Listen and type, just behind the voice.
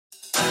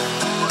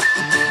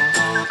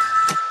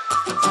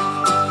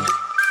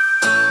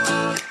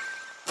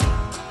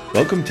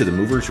Welcome to the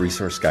Movers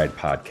Resource Guide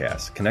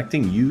podcast,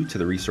 connecting you to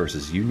the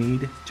resources you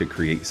need to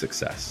create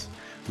success.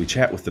 We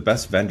chat with the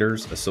best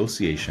vendors,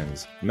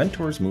 associations,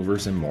 mentors,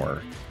 movers, and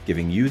more,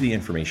 giving you the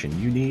information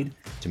you need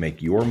to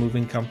make your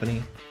moving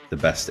company the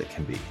best it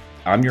can be.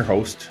 I'm your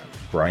host,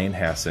 Brian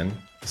Hassan,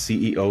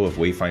 CEO of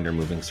Wayfinder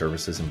Moving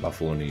Services in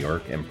Buffalo, New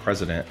York, and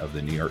president of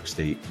the New York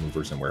State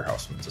Movers and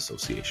Warehousemen's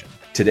Association.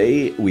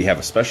 Today, we have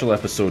a special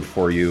episode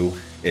for you.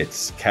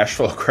 It's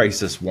Cashflow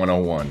Crisis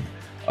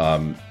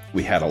 101.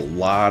 We had a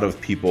lot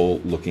of people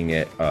looking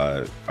at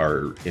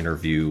our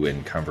interview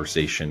and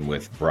conversation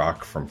with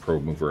Brock from Pro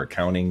Mover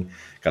Accounting.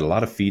 Got a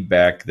lot of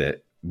feedback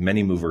that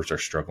many movers are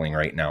struggling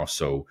right now.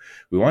 So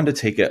we wanted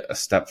to take it a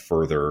step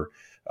further.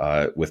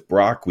 With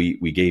Brock,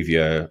 we gave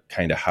you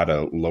kind of how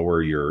to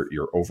lower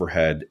your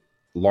overhead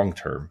long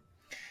term.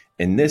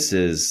 And this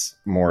is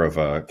more of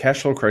a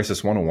Cashflow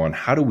Crisis 101.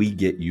 How do we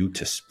get you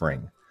to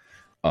spring?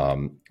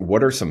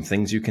 What are some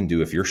things you can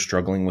do if you're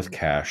struggling with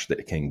cash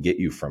that can get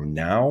you from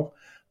now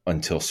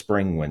until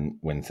spring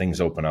when things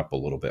open up a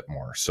little bit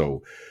more?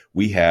 So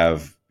we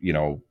have,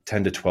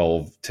 10 to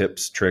 12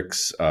 tips,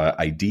 tricks,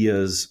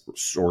 ideas,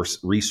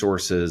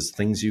 resources,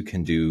 things you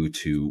can do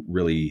to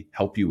really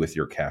help you with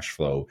your cash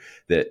flow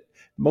that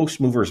most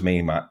movers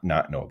may not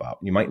know about.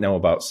 You might know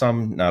about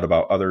some, not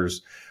about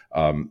others.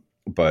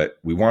 But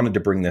we wanted to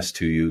bring this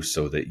to you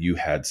so that you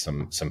had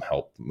some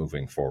help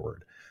moving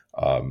forward.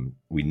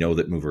 We know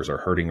that movers are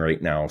hurting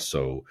right now,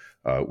 so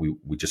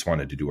we just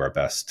wanted to do our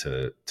best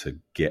to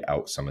get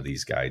out some of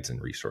these guides and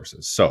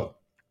resources. So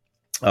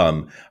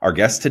our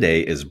guest today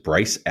is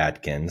Bryce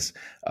Atkins,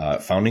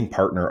 founding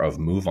partner of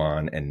Move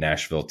On in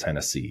Nashville,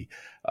 Tennessee.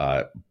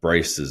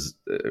 Bryce has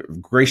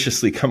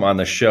graciously come on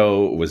the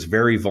show, was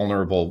very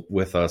vulnerable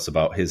with us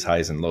about his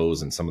highs and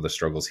lows and some of the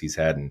struggles he's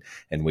had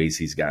and ways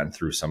he's gotten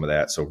through some of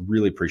that. So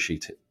really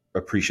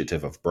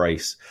appreciative of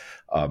Bryce.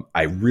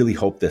 I really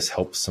hope this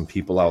helps some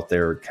people out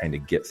there kind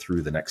of get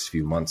through the next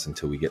few months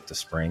until we get to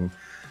spring.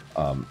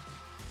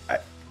 I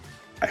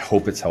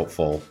hope it's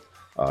helpful.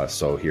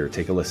 So here,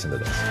 take a listen to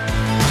this.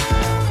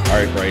 All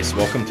right, Bryce,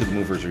 welcome to the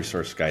Movers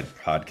Resource Guide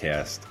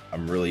podcast.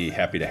 I'm really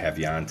happy to have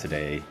you on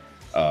today.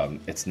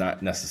 It's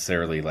not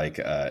necessarily like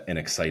an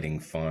exciting,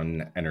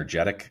 fun,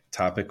 energetic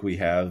topic we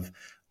have,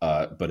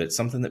 but it's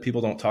something that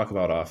people don't talk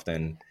about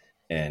often.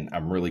 And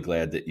I'm really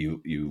glad that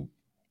you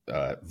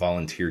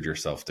volunteered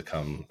yourself to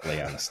come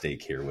lay on a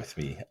stake here with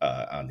me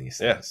on these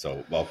things. Yeah.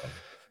 So welcome.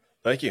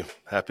 Thank you.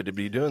 Happy to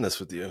be doing this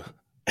with you.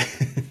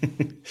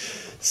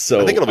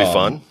 So I think it'll be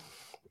fun.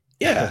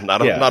 Yeah.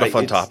 Not a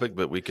fun topic,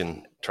 but we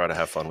can try to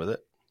have fun with it.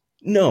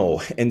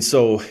 No. And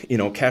so,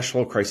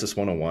 Cashflow Crisis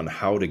 101,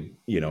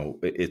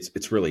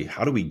 it's really,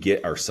 how do we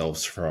get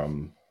ourselves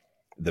from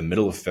the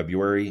middle of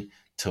February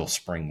till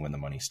spring when the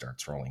money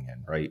starts rolling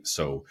in, right?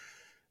 So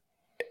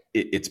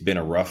it's been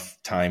a rough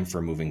time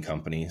for moving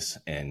companies,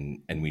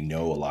 and we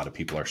know a lot of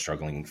people are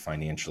struggling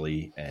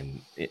financially,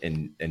 and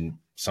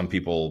some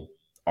people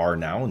are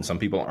now and some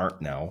people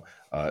aren't now.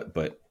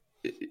 But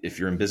if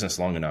you're in business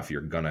long enough,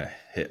 you're going to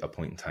hit a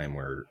point in time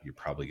where you're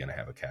probably going to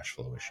have a cash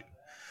flow issue.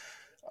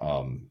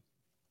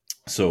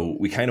 So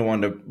we kind of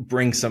wanted to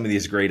bring some of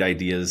these great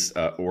ideas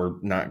or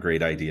not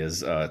great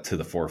ideas to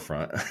the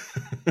forefront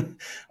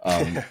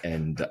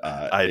and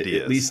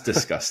ideas. At least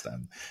discuss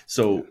them.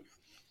 So,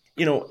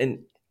 and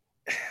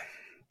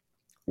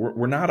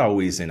we're not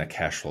always in a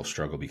cash flow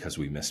struggle because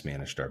we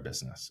mismanaged our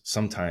business.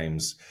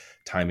 Sometimes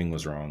timing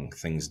was wrong.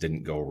 Things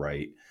didn't go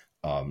right.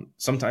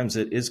 Sometimes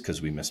it is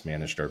because we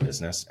mismanaged our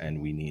business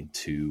and we need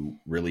to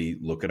really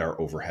look at our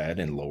overhead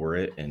and lower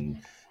it and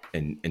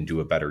do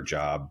a better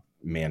job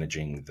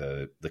managing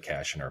the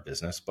cash in our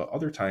business. But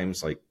other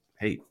times, like,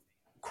 hey,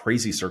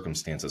 crazy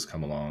circumstances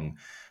come along,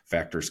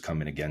 factors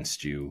come in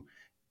against you,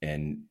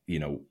 and,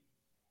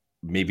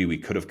 maybe we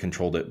could have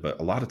controlled it,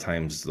 but a lot of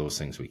times those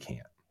things we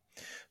can't.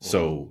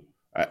 So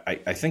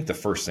I think the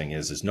first thing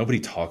is nobody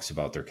talks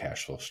about their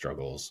cash flow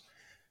struggles,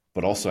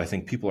 but also I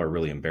think people are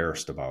really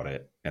embarrassed about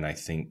it. And I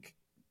think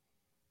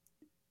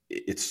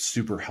it's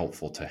super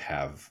helpful to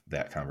have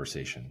that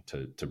conversation,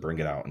 to bring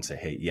it out and say,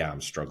 hey, yeah,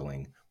 I'm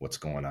struggling. What's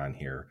going on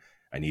here?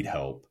 I need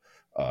help.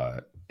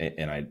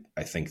 And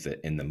I think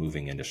that in the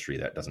moving industry,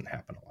 that doesn't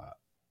happen a lot.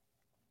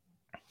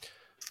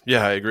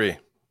 Yeah, I agree.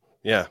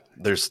 Yeah,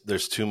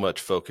 there's too much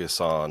focus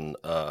on,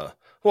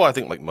 I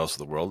think like most of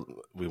the world,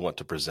 we want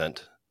to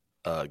present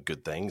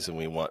good things, and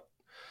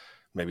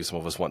maybe some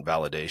of us want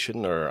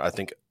validation, or I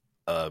think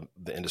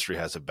the industry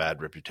has a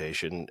bad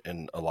reputation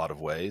in a lot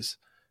of ways.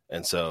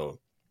 And so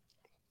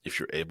if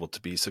you're able to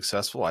be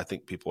successful, I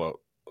think people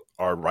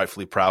are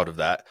rightfully proud of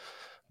that,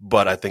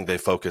 but I think they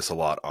focus a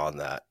lot on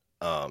that.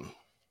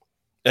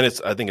 And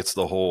I think it's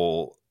the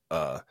whole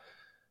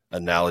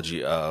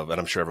analogy of,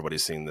 and I'm sure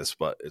everybody's seen this,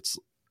 but it's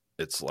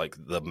like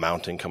the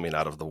mountain coming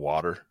out of the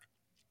water.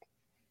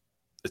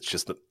 It's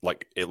just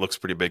like, it looks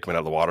pretty big coming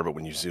out of the water, but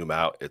when you zoom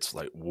out, it's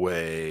like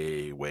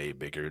way, way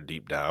bigger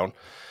deep down.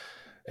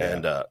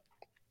 Yeah.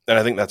 And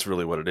I think that's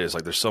really what it is.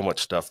 Like, there's so much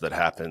stuff that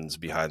happens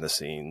behind the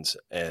scenes,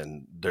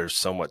 and there's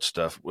so much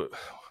stuff.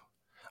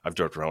 I've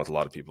joked around with a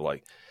lot of people,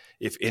 like,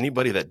 if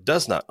anybody that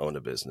does not own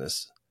a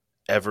business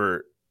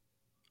ever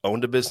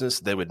owned a business,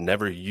 they would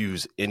never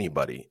use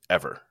anybody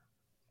ever.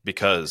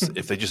 Because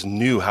if they just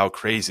knew how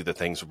crazy the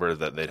things were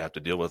that they'd have to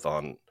deal with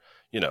on,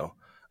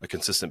 a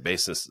consistent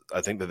basis,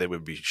 I think that they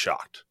would be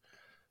shocked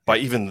by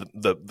even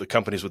the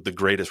companies with the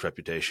greatest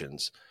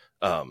reputations.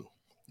 Some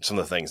of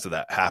the things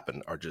that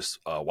happen are just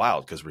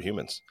wild because we're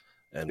humans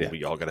and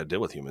we all got to deal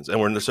with humans, and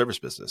we're in the service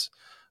business.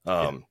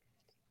 So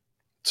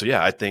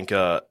yeah, I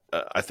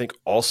think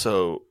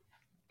also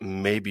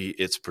maybe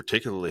it's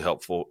particularly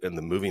helpful in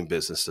the moving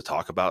business to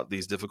talk about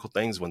these difficult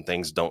things when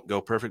things don't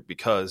go perfect,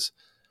 because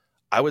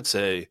I would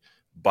say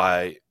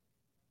by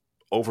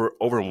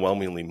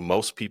overwhelmingly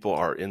most people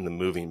are in the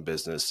moving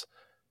business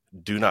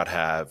do not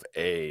have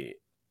a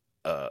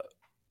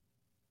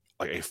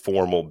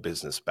formal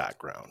business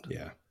background.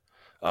 Yeah.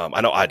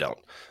 I know I don't.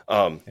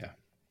 And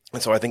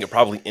so I think it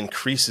probably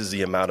increases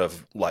the amount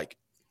of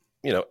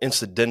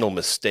incidental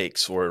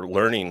mistakes or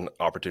learning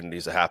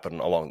opportunities that happen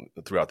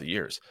throughout the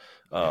years.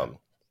 So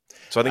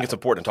I think it's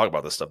important to talk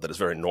about this stuff that is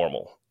very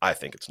normal. I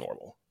think it's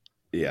normal.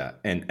 Yeah.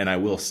 And I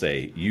will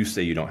say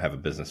you don't have a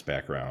business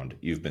background.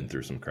 You've been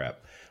through some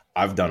crap.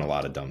 I've done a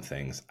lot of dumb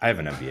things. I have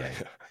an MBA.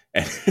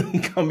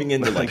 And coming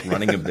into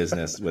running a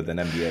business with an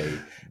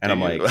MBA, and I'm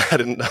like, I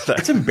didn't know that.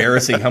 It's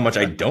embarrassing how much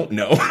I don't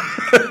know.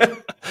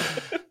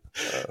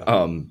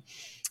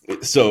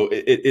 So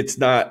it's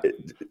not,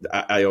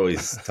 I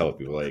always tell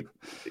people,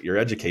 your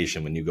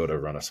education when you go to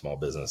run a small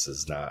business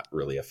is not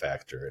really a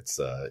factor. It's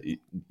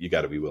you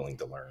got to be willing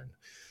to learn.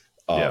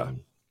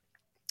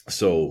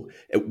 So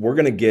we're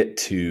going to get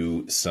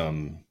to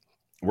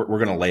we're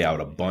going to lay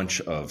out a bunch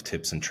of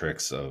tips and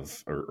tricks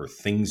or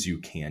things you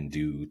can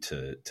do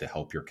to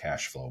help your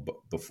cash flow. But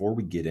before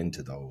we get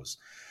into those,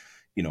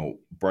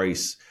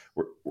 Bryce,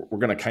 we're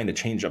going to kind of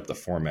change up the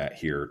format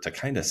here to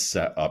kind of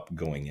set up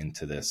going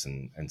into this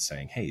and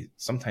saying, hey,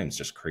 sometimes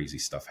just crazy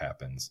stuff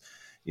happens.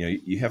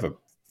 You have a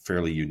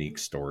fairly unique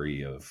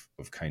story of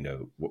kind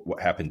of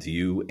what happened to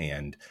you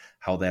and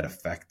how that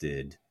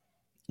affected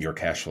your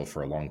cash flow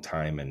for a long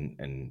time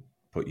and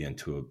put you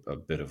into a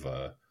bit of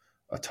a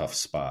tough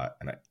spot.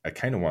 And I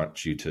kind of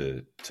want you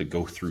to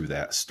go through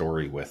that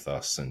story with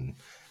us and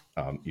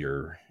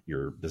your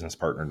business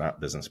partner, not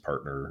business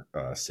partner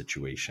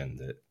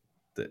situation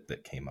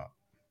that came up.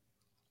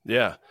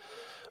 Yeah.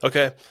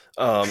 Okay.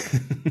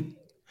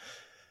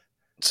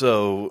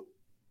 So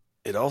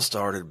it all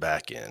started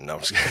back in. No,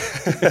 I'm just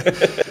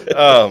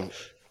kidding.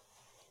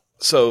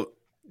 So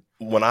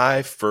when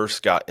I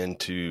first got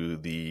into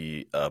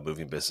the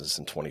moving business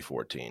in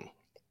 2014,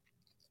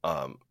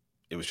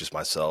 it was just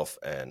myself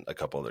and a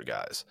couple other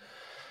guys.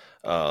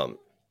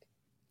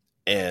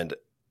 And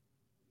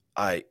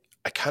I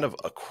kind of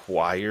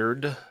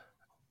acquired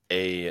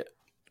a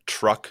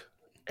truck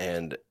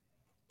and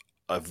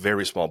a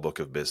very small book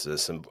of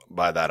business. And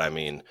by that, I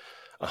mean,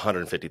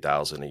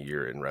 $150,000 a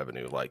year in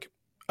revenue, like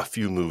a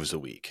few moves a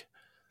week.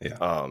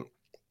 Yeah.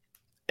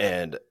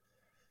 And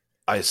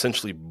I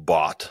essentially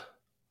bought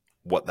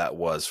what that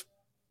was,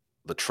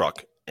 the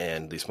truck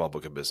and the small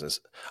book of business.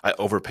 I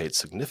overpaid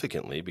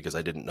significantly because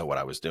I didn't know what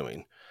I was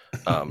doing.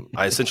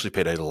 I essentially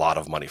paid a lot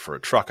of money for a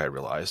truck, I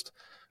realized,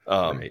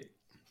 Right.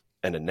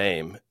 and a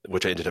name,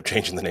 which I ended up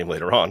changing the name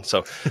later on.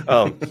 So,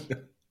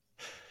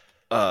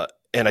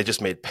 and I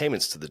just made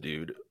payments to the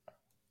dude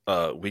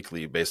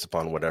weekly based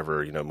upon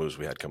whatever moves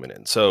we had coming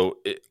in. So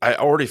I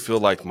already feel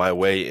like my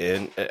way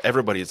in.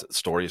 Everybody's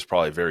story is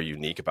probably very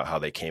unique about how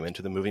they came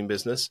into the moving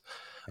business,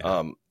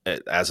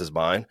 as is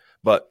mine.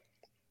 But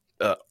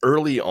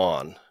early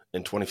on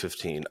in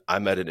 2015, I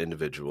met an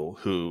individual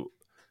who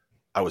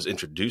I was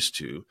introduced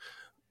to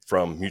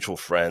from mutual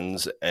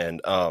friends,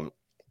 and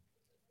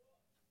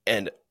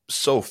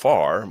so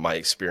far, my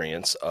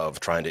experience of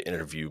trying to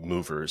interview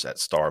movers at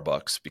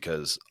Starbucks,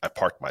 because I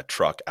parked my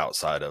truck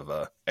outside of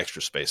a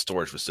extra space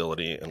storage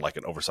facility in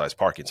an oversized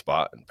parking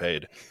spot and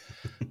paid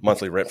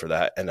monthly rent for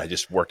that. And I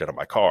just worked out of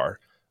my car.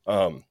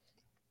 So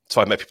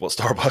I met people at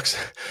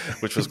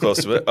Starbucks, which was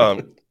close to it.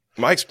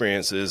 My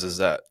experience is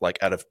that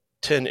out of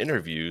 10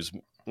 interviews,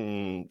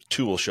 2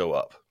 will show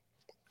up.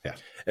 Yeah.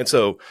 And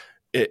so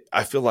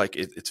I feel like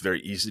it's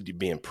very easy to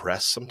be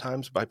impressed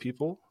sometimes by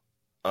people.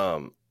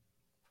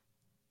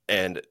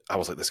 And I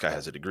was like, this guy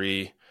has a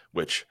degree,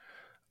 which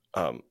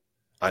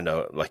I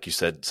know, like you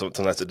said,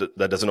 sometimes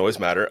that doesn't always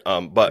matter.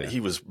 But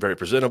he was very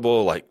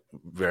presentable,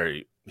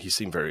 he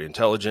seemed very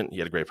intelligent. He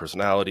had a great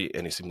personality,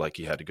 and he seemed like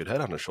he had a good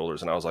head on his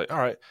shoulders. And I was like, all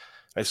right.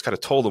 I just kind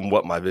of told him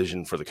what my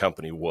vision for the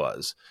company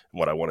was and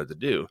what I wanted to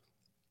do.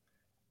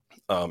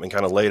 And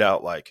kind of laid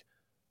out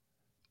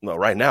no,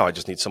 right now I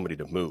just need somebody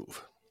to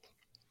move.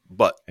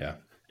 But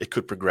it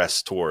could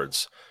progress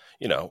towards,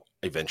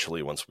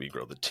 eventually once we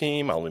grow the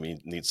team, I only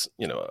need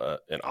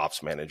an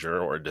ops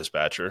manager or a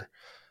dispatcher.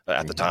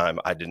 At the time,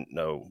 I didn't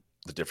know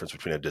the difference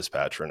between a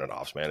dispatcher and an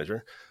ops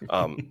manager.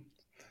 And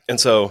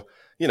so,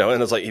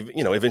 and it's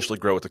eventually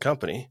grow with the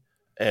company.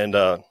 And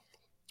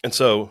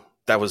so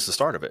that was the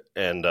start of it.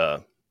 And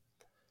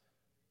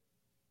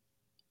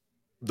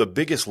the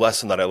biggest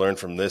lesson that I learned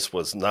from this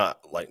was not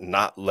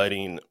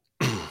letting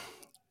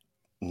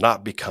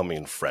not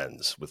becoming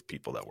friends with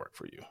people that work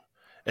for you.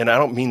 And I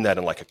don't mean that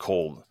in like a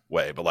cold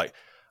way, but like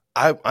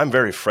I'm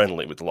very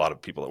friendly with a lot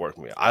of people that work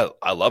for me.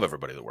 I love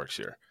everybody that works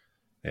here.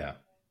 Yeah.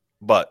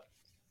 But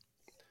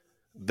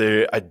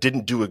I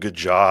didn't do a good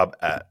job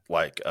at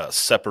like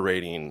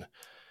separating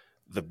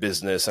the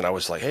business. And I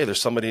was like, hey,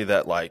 there's somebody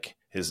that like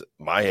is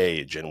my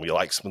age and we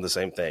like some of the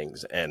same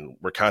things. And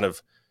we're kind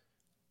of,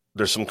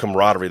 there's some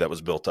camaraderie that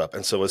was built up.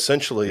 And so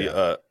essentially, Which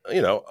a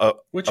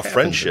happens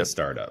friendship. in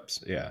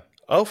startups. Yeah.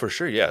 Oh, for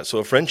sure. Yeah. So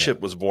a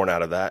friendship was born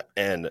out of that.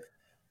 And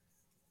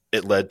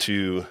it led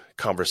to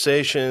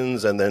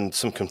conversations and then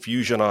some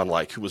confusion on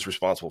like who was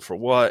responsible for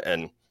what.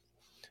 And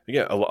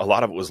again, a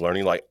lot of it was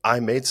learning. Like I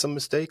made some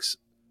mistakes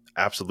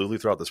absolutely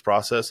throughout this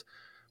process,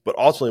 but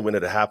ultimately when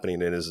it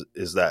happening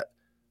is that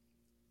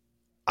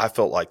I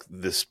felt like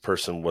this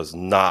person was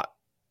not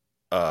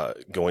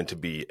going to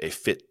be a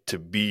fit to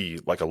be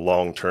like a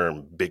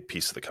long-term big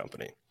piece of the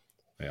company.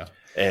 Yeah.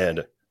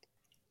 And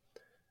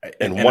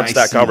once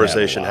that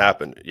conversation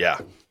happened, yeah.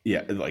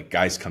 Yeah. Like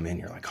guys come in,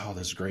 you're like, oh,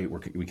 this is great.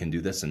 We can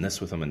do this and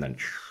this with them. And then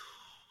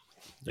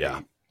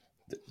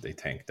they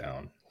tank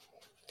down.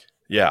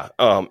 Yeah.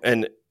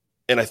 And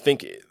I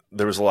think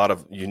there was a lot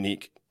of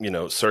unique,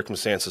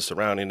 circumstances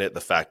surrounding it.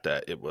 The fact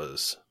that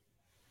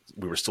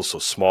we were still so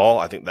small,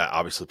 I think that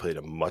obviously played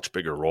a much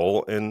bigger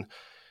role in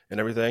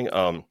everything.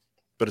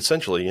 But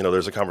essentially,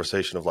 there's a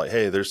conversation of like,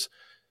 hey, there's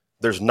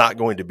not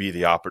going to be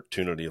the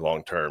opportunity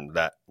long-term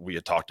that we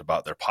had talked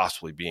about there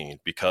possibly being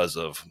because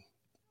of,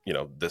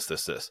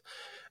 this.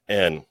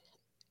 And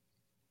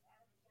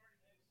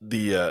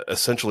the,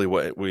 essentially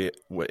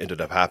what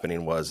ended up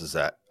happening is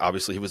that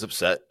obviously he was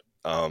upset.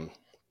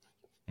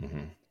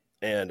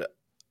 And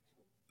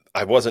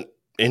I wasn't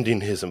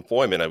ending his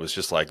employment. I was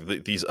just like,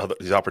 these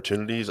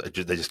opportunities,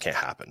 they just can't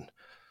happen.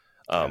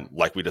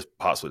 Like we just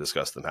possibly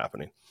discussed them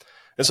happening.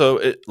 And so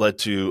it led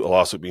to a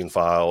lawsuit being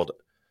filed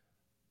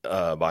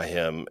by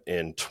him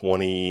in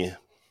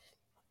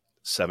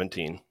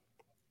 2017.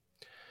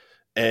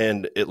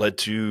 And it led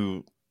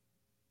to,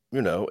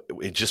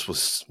 we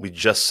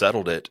just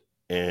settled it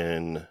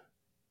in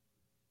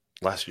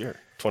last year,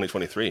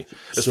 2023,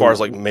 as far as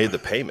like made the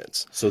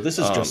payments. So this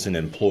is just an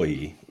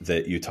employee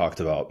that you talked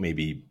about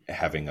maybe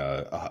having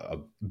a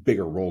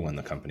bigger role in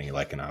the company,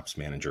 like an ops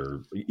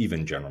manager,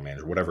 even general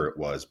manager, whatever it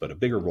was, but a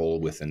bigger role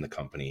within the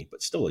company,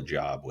 but still a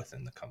job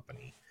within the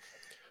company.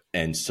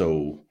 And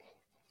so,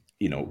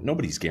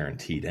 nobody's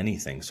guaranteed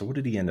anything. So what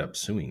did he end up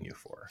suing you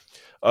for?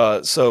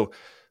 So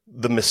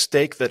the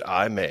mistake that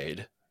I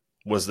made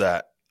was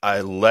that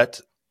I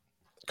let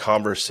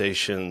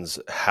conversations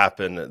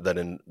happen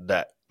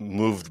that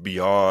moved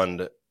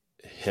beyond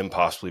him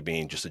possibly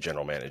being just a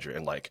general manager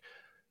and like,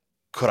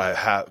 could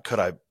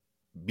I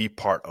be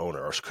part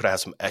owner or could I have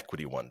some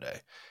equity one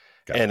day?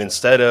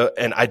 Gotcha.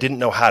 And I didn't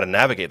know how to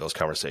navigate those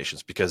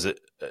conversations because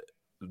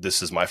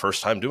this is my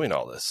first time doing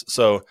all this.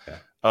 So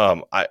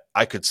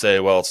I could say,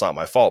 well, it's not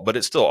my fault, but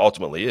it still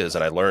ultimately is.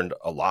 And I learned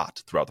a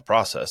lot throughout the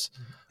process.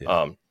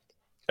 Yeah.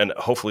 And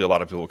hopefully a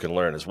lot of people can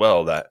learn as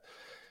well that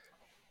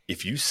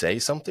if you say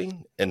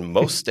something in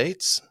most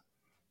states,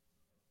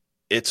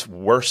 it's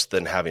worse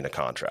than having a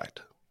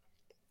contract.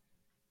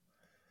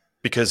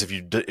 Because if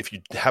you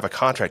have a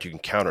contract, you can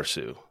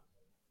countersue,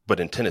 but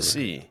in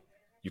Tennessee,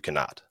 you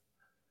cannot.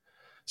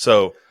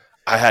 So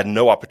I had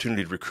no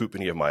opportunity to recoup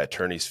any of my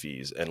attorney's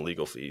fees and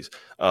legal fees.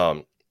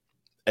 And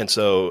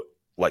so,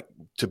 like,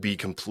 to be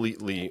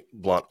completely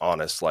blunt,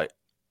 honest, like,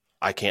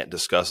 I can't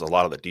discuss a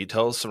lot of the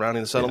details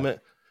surrounding the settlement,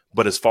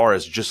 but as far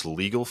as just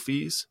legal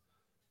fees,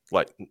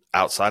 like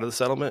outside of the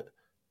settlement,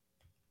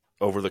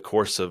 over the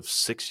course of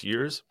 6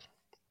 years,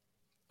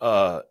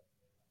 it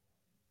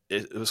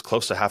was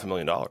close to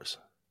 $500,000.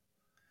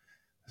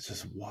 It's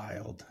just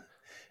wild.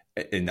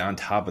 And on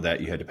top of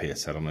that, you had to pay a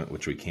settlement,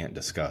 which we can't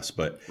discuss.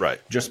 But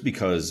just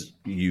because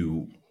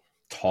you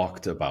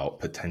talked about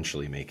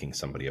potentially making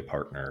somebody a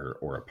partner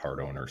or a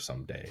part owner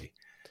someday,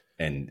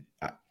 and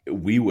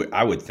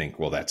I would think,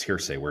 well, that's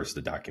hearsay. Where's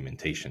the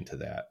documentation to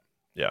that?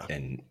 Yeah.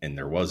 And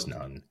there was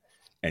none.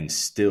 And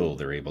still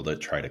they're able to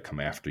try to come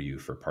after you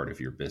for part of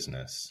your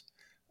business.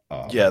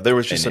 There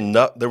was just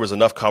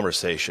enough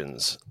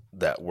conversations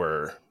that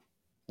were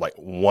like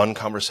one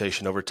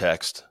conversation over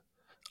text,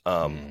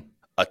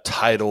 a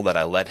title that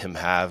I let him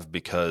have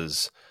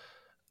because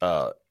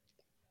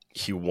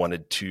he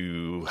wanted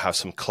to have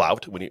some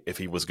clout if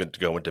he was going to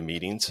go into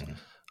meetings.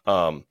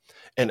 And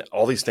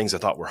all these things I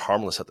thought were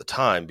harmless at the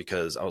time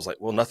because I was like,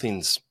 well,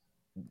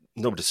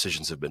 no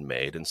decisions have been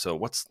made. And so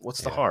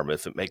what's the harm?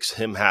 If it makes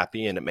him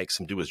happy and it makes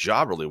him do his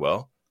job really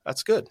well,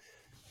 that's good.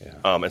 Yeah.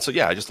 And so,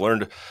 I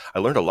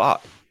learned a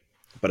lot.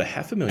 But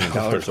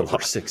 $500,000 over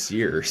 6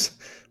 years,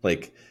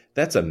 like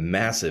that's a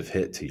massive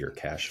hit to your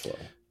cash flow.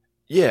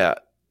 Yeah.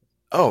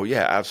 Oh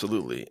yeah,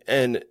 absolutely.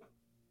 And,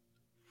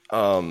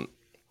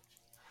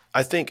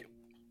 I think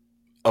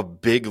a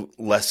big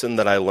lesson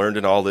that I learned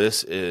in all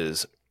this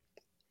is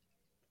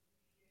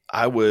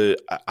I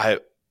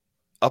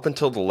up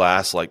until the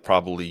last, like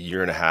probably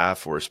year and a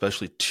half or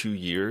especially 2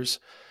 years,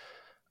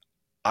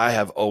 I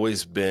have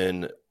always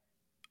been,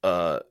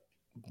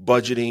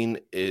 budgeting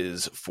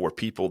is for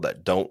people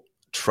that don't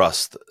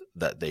trust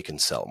that they can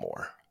sell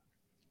more.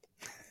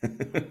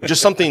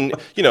 Just something,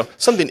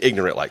 something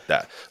ignorant like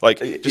that. Like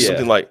just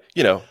something like,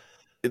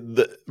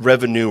 the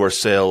revenue or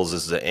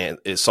sales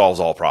it solves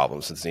all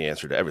problems. It's the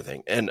answer to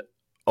everything. And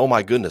oh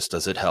my goodness,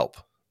 does it help?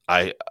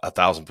 I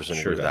 1,000%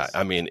 agree with that.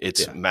 I mean,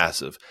 it's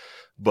massive,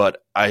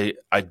 but I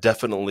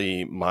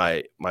definitely,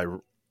 I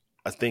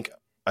think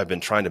I've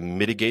been trying to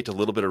mitigate a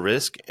little bit of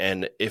risk.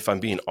 And if I'm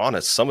being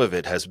honest, some of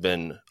it has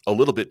been a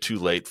little bit too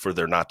late for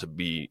there not to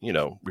be,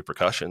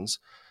 repercussions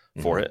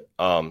for it.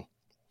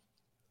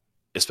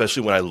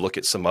 Especially when I look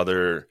at some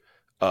other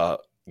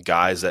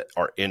guys that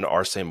are in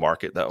our same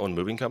market that own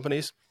moving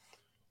companies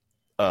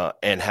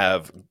and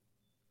have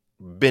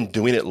been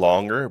doing it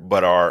longer,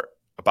 but are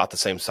about the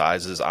same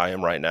size as I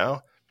am right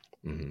now.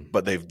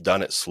 But they've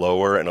done it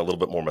slower and a little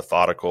bit more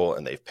methodical,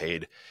 and they've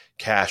paid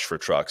cash for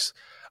trucks.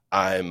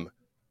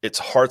 It's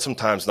hard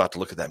sometimes not to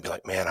look at that and be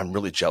like, man, I'm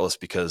really jealous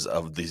because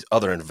of these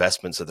other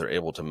investments that they're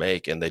able to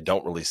make. And they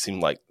don't really seem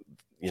like,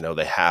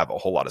 they have a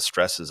whole lot of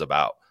stresses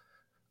about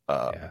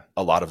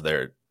a lot of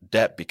their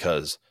debt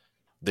because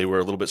they were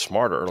a little bit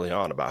smarter early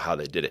on about how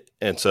they did it.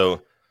 And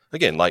so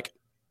again, like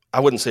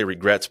I wouldn't say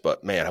regrets,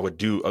 but man, I would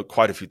do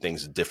quite a few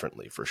things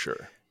differently for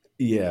sure.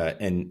 Yeah.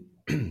 And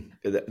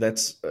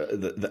that's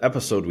the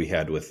episode we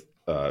had with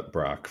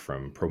Brock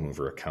from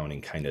ProMover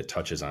Accounting kind of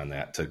touches on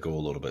that, to go a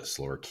little bit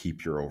slower,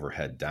 keep your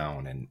overhead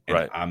down. And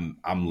right.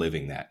 I'm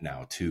living that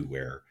now too,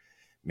 where,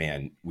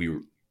 man,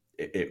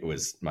 it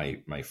was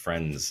my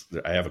friends.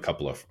 I have a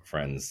couple of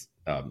friends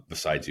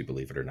besides you,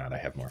 believe it or not. I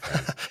have more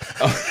friends.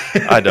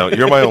 I don't.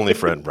 You're my only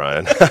friend,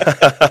 Brian.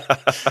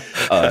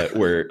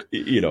 Where,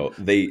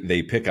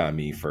 they pick on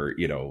me for,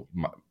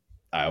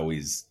 I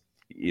always,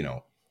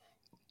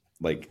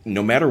 like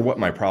no matter what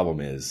my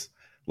problem is,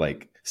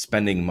 like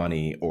spending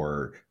money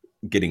or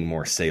getting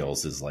more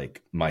sales is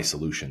like my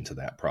solution to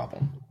that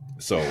problem.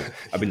 So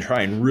I've been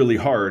trying really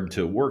hard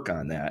to work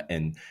on that.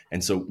 And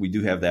so we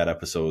do have that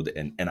episode,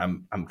 and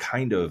I'm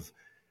kind of,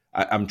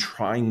 I'm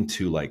trying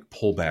to like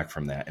pull back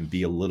from that and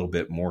be a little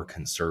bit more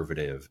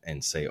conservative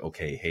and say,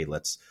 okay, hey,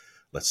 let's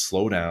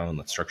slow down.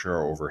 Let's structure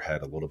our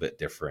overhead a little bit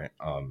different.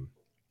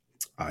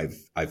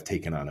 I've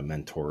taken on a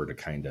mentor to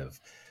kind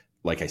of,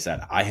 like I said,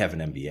 I have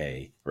an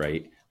MBA,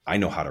 right? I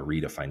know how to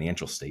read a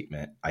financial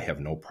statement. I have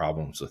no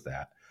problems with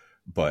that.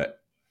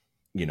 But,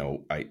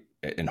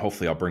 and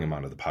hopefully I'll bring him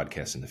onto the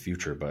podcast in the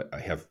future, but I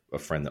have a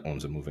friend that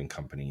owns a moving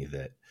company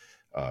that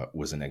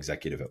was an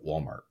executive at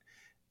Walmart,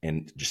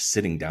 and just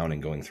sitting down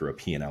and going through a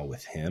P&L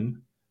with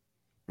him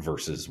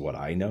versus what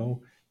I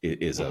know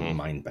is a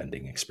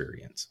mind-bending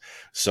experience.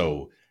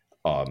 So,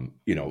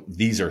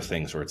 these are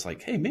things where it's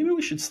like, hey, maybe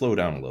we should slow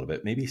down a little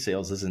bit. Maybe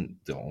sales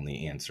isn't the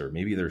only answer.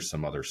 Maybe there's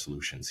some other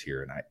solutions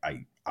here. And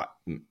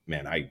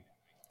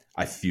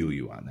I feel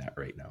you on that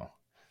right now.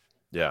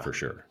 Yeah, for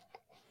sure.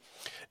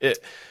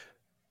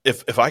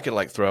 If I could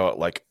like throw out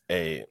like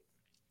I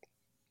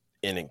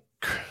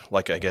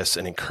guess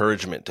an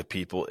encouragement to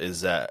people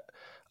is that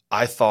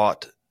I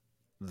thought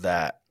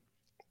that,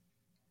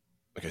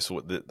 okay,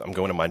 so I'm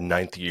going to my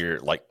 9th year,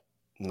 like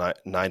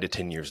 9 to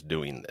 10 years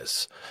doing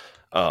this.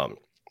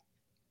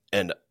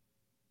 And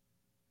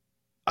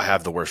I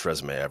have the worst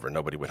resume ever.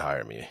 Nobody would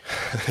hire me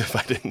if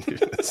I didn't do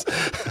this.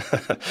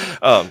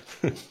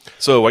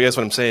 So I guess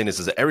what I'm saying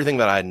is that everything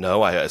that I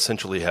know, I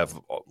essentially have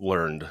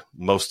learned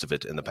most of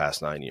it in the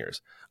past 9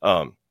 years.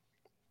 I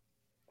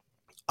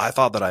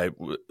thought that I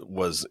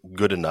was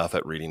good enough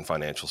at reading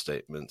financial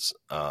statements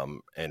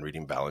and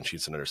reading balance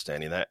sheets and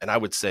understanding that. And I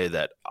would say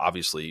that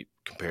obviously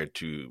compared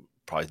to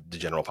probably the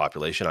general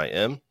population, I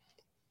am.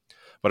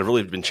 But I've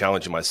really been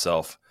challenging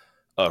myself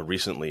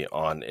recently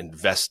on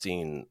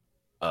investing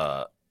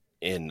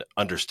in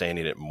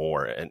understanding it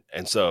more.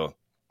 And so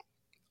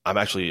I'm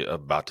actually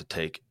about to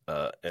take,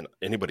 and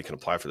anybody can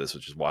apply for this,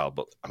 which is wild,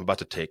 but I'm about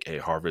to take a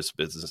Harvard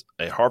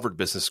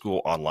Business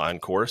School online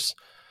course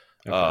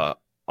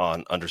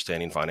on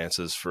understanding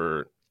finances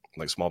for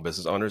like small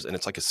business owners. And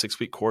it's like a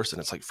 6-week course, and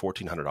it's like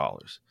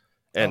 $1,400.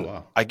 And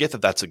I get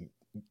that that's a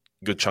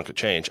good chunk of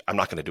change. I'm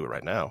not going to do it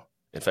right now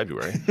in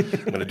February.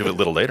 I'm going to do it a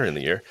little later in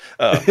the year.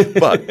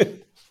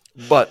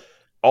 But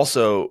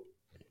also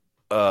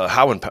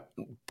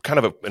kind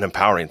of an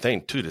empowering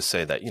thing too, to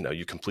say that,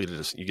 you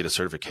completed you get a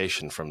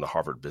certification from the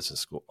Harvard Business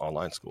School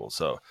online school.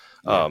 So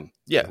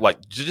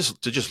like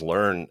to just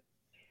learn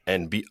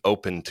and be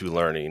open to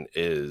learning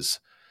is,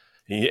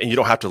 and you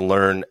don't have to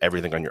learn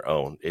everything on your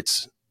own.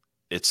 It's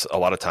a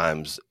lot of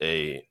times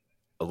a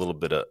little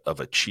bit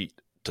of a cheat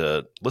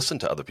to listen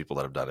to other people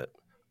that have done it.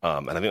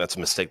 And I think that's a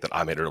mistake that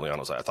I made early on.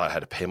 I thought I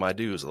had to pay my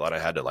dues. I thought I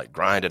had to like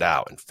grind it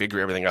out and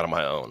figure everything out on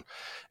my own.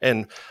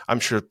 And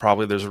I'm sure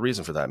probably there's a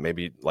reason for that.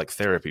 Maybe like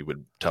therapy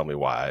would tell me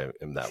why I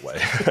am that way.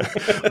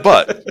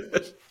 But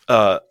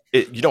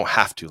you don't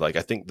have to. Like,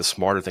 I think the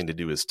smarter thing to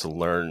do is to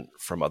learn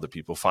from other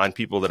people, find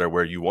people that are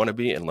where you want to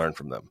be and learn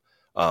from them.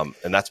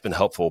 And that's been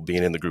helpful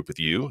being in the group with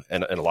you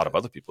and a lot of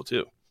other people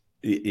too.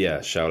 Yeah.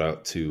 Shout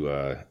out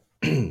to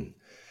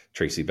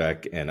Tracy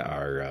Beck and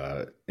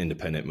our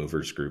independent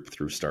movers group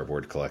through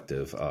Starboard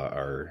Collective,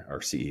 our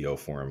CEO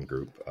forum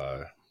group,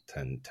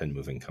 10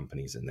 moving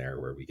companies in there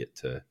where we get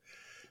to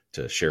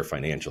share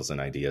financials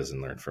and ideas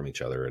and learn from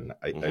each other.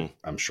 And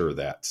I'm sure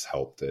that's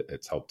helped.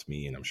 It's helped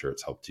me, and I'm sure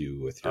it's helped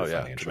you with your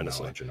financial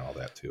knowledge and all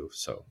that too.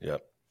 So,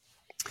 yep.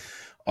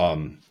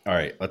 All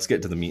right, let's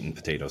get to the meat and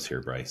potatoes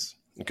here, Bryce.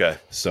 Okay.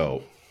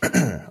 So,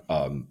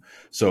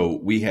 so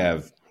we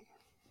have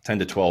 10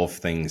 to 12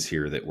 things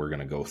here that we're going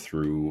to go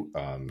through.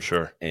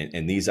 Sure.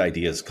 And these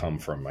ideas come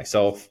from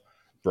myself,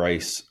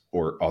 Bryce,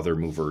 or other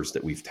movers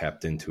that we've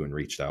tapped into and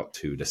reached out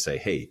to say,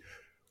 hey,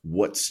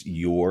 what's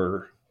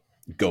your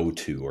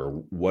go-to,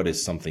 or what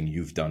is something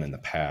you've done in the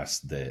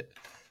past that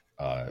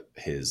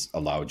has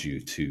allowed you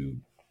to,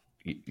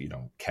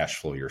 cash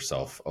flow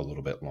yourself a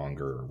little bit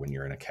longer when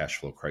you're in a cash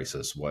flow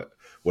crisis? What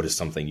is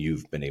something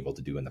you've been able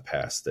to do in the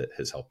past that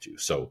has helped you?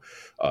 So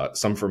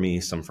some from me,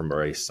 some from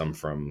Bryce, some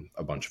from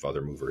a bunch of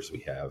other movers we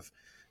have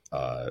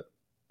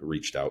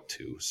reached out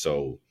to.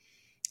 So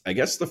I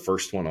guess the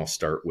first one I'll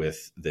start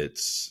with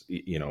that's,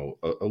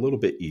 a little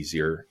bit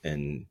easier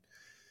and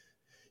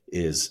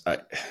is,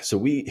 so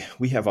we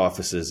have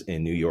offices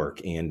in New York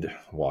and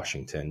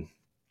Washington,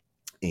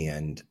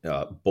 and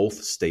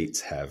both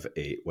states have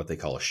what they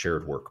call a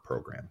shared work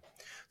program.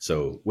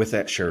 So with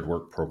that shared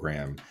work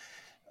program,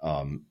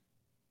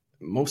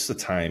 most of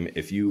the time,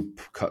 if you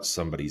cut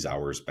somebody's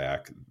hours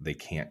back, they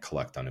can't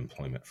collect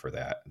unemployment for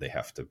that. They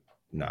have to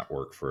not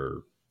work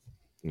for,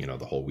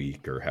 the whole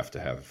week, or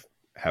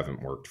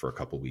haven't worked for a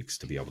couple of weeks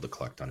to be able to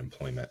collect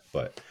unemployment.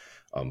 But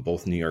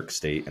both New York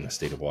State and the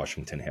state of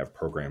Washington have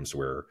programs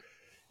where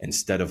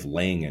instead of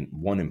laying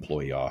one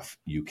employee off,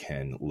 you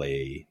can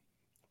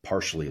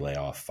partially lay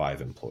off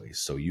 5 employees.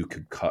 So you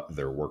could cut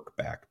their work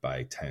back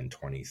by 10,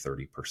 20,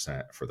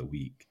 30% for the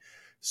week.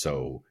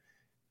 So,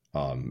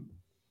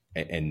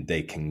 and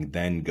they can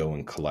then go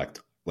and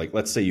collect, like,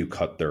 let's say you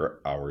cut their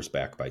hours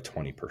back by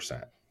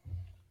 20%.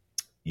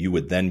 You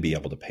would then be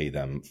able to pay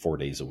them 4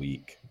 days a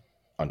week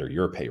under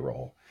your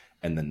payroll.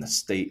 And then the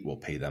state will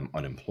pay them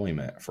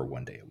unemployment for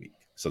 1 day a week.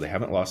 So they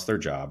haven't lost their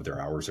job. Their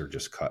hours are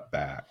just cut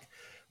back,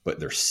 but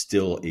they're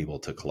still able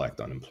to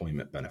collect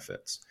unemployment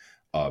benefits,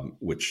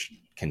 which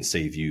can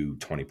save you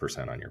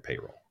 20% on your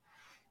payroll.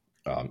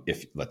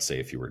 Let's say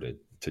if you were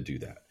to do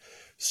that.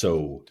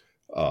 So,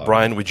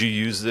 Brian, would you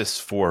use this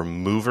for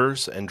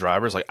movers and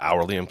drivers, like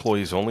hourly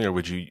employees only,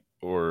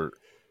 or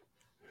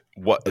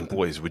what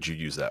employees would you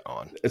use that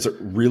on? It's a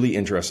really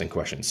interesting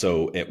question.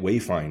 So at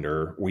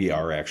Wayfinder, we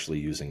are actually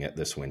using it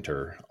this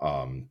winter,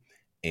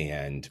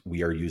 and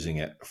we are using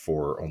it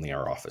for only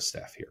our office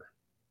staff here.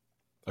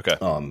 Okay.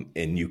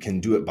 And you can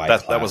do it by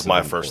class. That was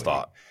my first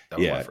thought.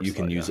 You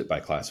can use it by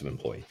class of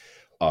employee.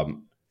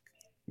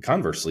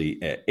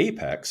 Conversely, at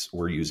Apex,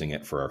 we're using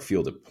it for our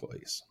field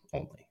employees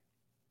only.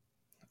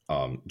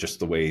 Just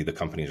the way the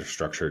companies are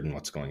structured and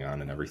what's going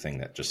on and everything,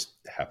 that just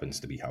happens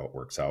to be how it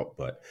works out.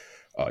 But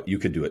you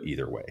could do it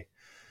either way.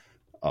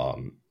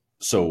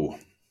 So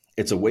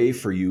it's a way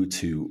for you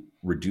to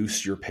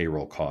reduce your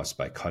payroll costs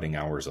by cutting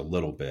hours a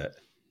little bit,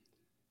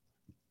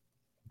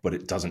 but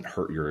it doesn't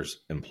hurt your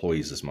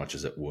employees as much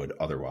as it would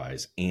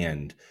otherwise.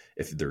 And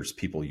if there's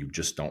people you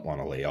just don't want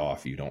to lay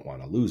off, you don't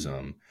want to lose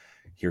them,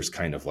 here's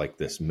kind of like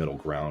this middle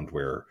ground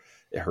where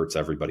it hurts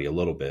everybody a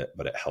little bit,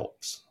 but it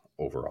helps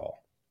overall.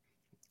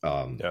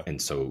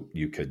 And so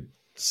you could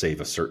save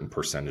a certain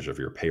percentage of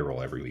your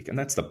payroll every week. And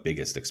that's the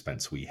biggest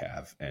expense we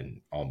have,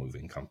 and all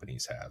moving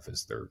companies have,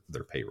 is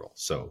their payroll.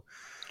 So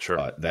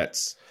sure.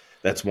 That's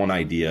one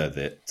idea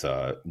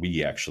that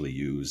we actually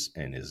use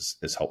and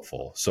is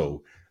helpful.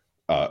 So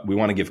we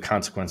want to give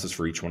consequences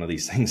for each one of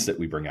these things that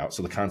we bring out.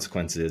 So the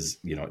consequence is,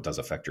 it does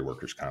affect your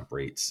workers' comp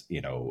rates,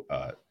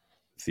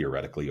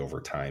 theoretically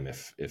over time,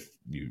 if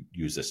you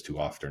use this too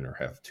often or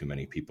have too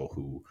many people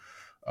who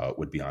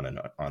would be on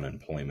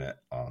unemployment,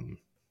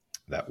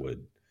 that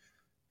would,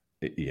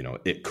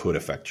 it could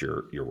affect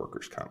your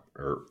workers' comp,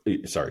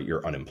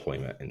 your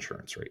unemployment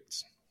insurance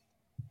rates.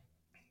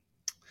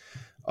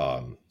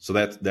 So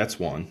that's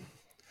one.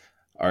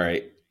 All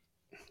right,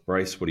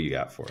 Bryce, what do you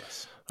got for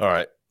us? All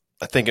right.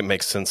 I think it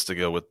makes sense to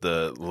go with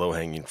the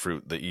low-hanging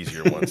fruit, the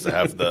easier ones, to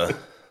have the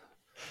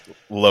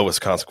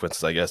lowest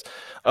consequences, I guess.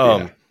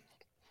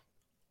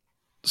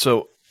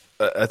 So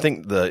I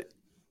think the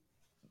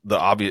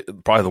obvious,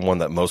 probably the one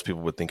that most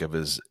people would think of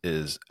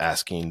is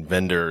asking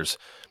vendors,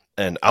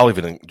 and I'll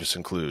even just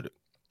include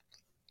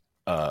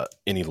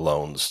any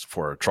loans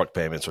for truck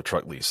payments or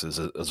truck leases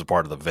as a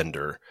part of the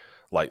vendor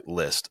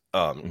list,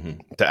 to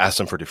ask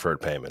them for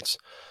deferred payments.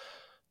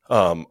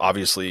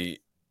 Obviously,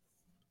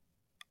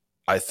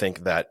 I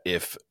think that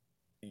if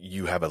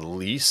you have a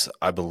lease,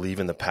 I believe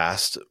in the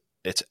past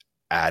it's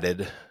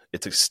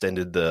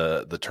extended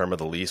the term of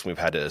the lease. We've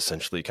had to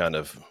essentially kind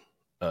of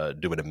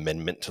do an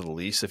amendment to the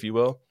lease, if you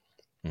will,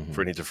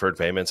 for any deferred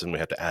payments, and we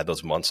have to add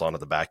those months on at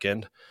the back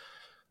end.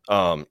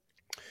 And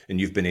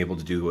you've been able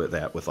to do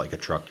that with like a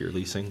truck you're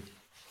leasing?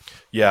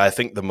 Yeah, I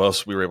think the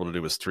most we were able to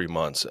do was 3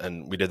 months,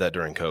 and we did that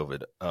during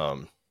COVID.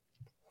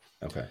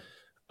 Okay.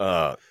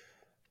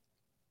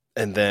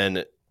 And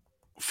then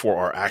for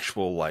our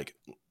actual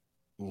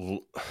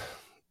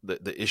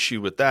the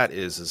issue with that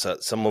is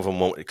that some of them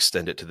won't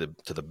extend it to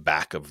the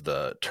back of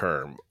the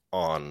term.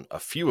 On a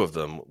few of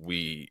them,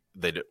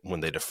 when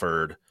they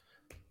deferred,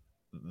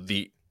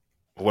 the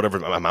whatever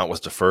amount was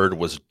deferred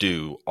was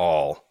due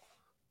all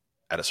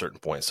at a certain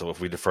point. So if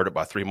we deferred it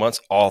by 3 months,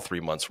 all 3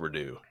 months were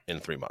due in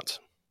 3 months.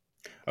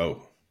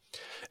 Oh,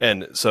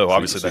 and so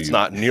obviously that's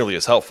not nearly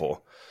as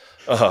helpful.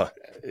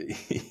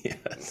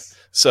 Yes.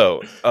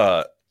 So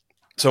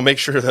make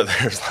sure that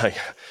there's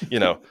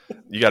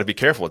you got to be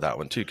careful with that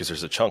one too, because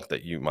there's a chunk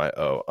that you might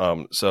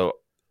owe.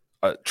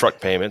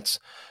 Truck payments,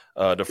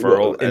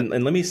 deferral. Well,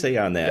 and let me say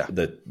on that,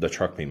 the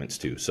truck payments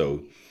too.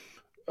 So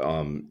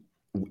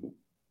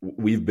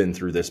we've been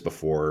through this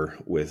before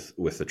with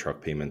the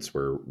truck payments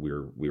where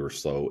we were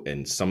slow,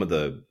 and some of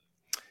the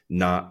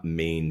not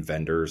main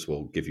vendors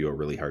will give you a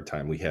really hard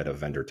time. We had a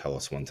vendor tell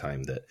us one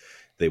time that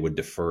they would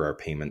defer our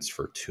payments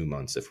for 2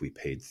 months if we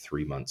paid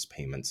 3 months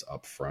payments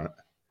up front.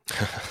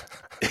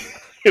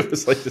 It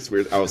was like this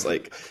weird, I was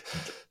like,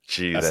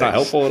 gee, that's not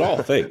helpful at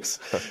all. Thanks.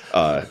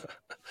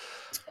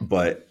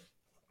 But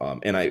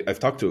and I've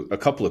talked to a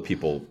couple of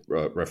people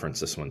reference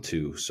this one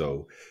too.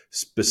 So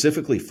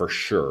specifically for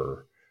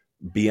sure,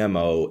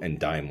 BMO and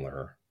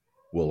Daimler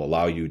will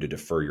allow you to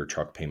defer your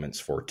truck payments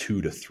for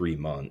 2 to 3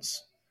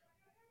 months.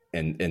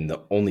 And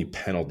the only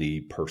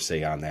penalty per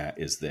se on that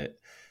is that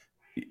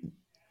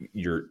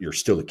you're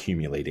still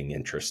accumulating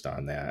interest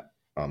on that.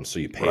 So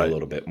you pay a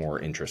little bit more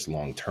interest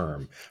long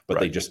term, but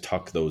they just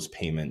tuck those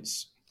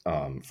payments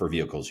for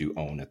vehicles you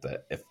own at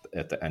the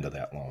end of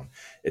that loan.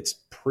 It's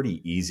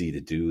pretty easy to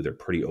do. They're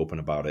pretty open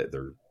about it.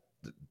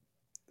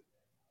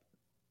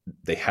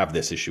 They have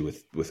this issue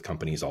with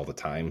companies all the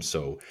time.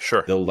 So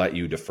they'll let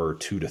you defer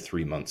 2 to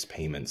 3 months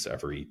payments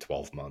every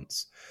 12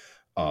 months.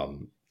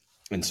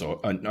 And so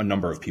a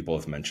number of people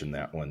have mentioned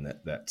that one,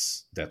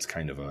 that's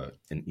kind of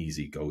an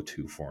easy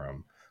go-to for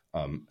them.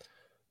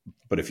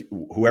 But if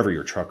whoever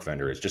your truck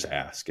vendor is, just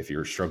ask. If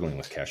you're struggling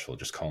with cash flow,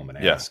 just call them and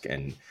ask.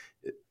 And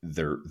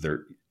they're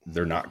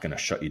not going to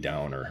shut you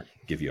down or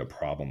give you a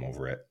problem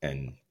over it.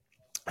 And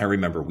I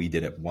remember we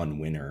did it one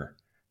winter.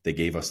 They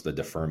gave us the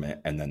deferment,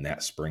 and then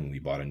that spring we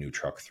bought a new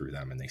truck through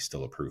them, and they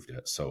still approved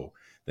it. So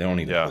they don't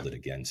even hold it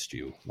against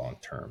you long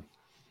term.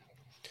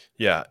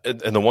 Yeah.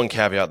 And the one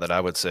caveat that I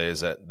would say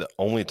is that the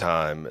only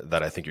time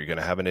that I think you're going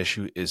to have an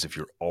issue is if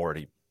you're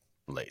already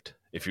late.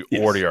 If you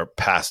already are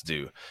past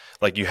due,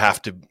 like you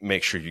have to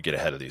make sure you get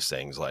ahead of these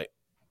things, like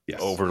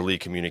overly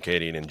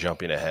communicating and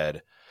jumping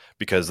ahead,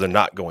 because they're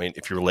not going,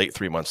 if you're late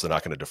 3 months, they're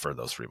not going to defer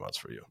those 3 months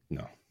for you.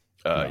 No.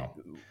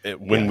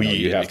 When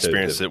we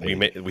experienced it,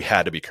 we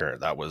had to be current.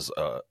 That was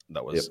a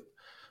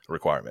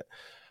requirement.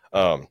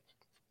 And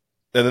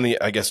then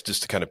I guess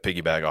just to kind of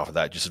piggyback off of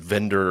that, just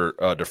vendor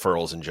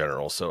deferrals in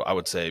general. So I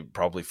would say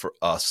probably for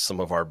us, some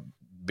of our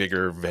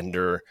bigger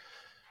vendors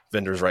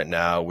right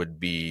now would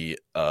be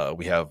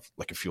we have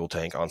like a fuel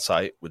tank on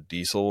site with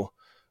diesel,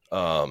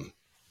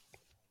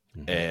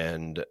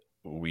 and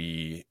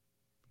we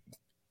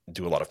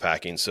do a lot of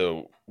packing.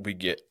 So we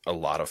get a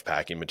lot of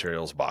packing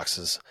materials,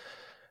 boxes,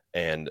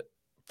 and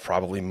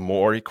probably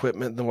more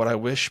equipment than what I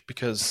wish,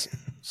 because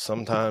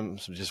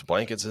sometimes just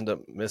blankets end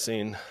up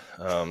missing.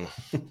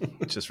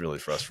 It's just really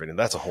frustrating.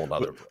 That's a whole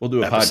nother. We'll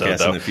do a episode,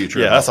 podcast in the future.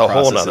 Yeah, that's a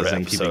whole nother episode.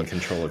 And keeping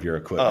control of your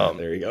equipment.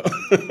 There you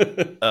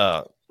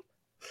go.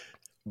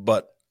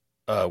 But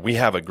we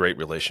have a great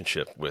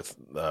relationship with,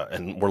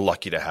 and we're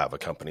lucky to have a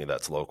company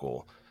that's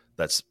local,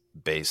 that's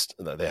based.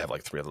 They have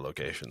like 3 other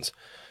locations,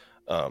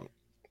 and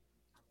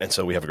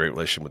so we have a great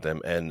relationship with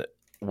them. And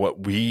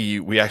what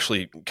we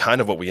actually kind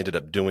of what we ended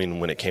up doing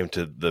when it came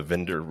to the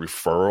vendor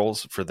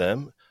referrals for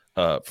them,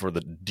 for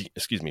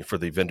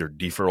the vendor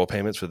deferral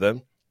payments for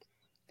them,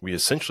 we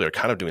essentially are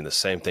kind of doing the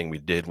same thing we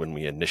did when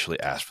we initially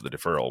asked for the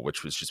deferral,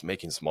 which was just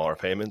making smaller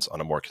payments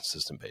on a more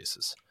consistent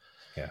basis.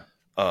 Yeah.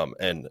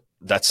 And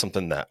that's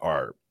something that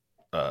our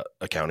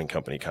accounting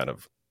company kind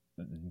of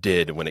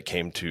did when it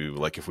came to,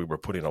 like, if we were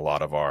putting a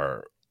lot of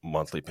our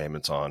monthly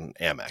payments on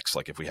Amex,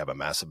 like if we have a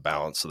massive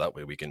balance, so that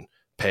way we can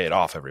pay it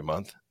off every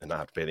month and not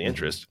have to pay the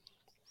interest,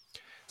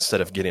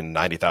 instead of getting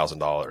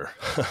 $90,000,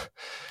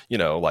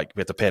 like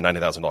we have to pay a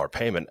 $90,000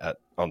 payment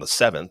on the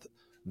 7th,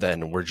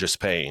 then we're just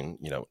paying,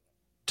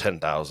 $10,000,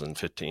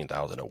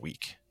 $15,000 a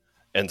week.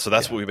 And so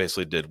that's what we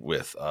basically did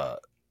with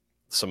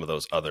some of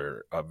those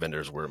other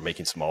vendors. Were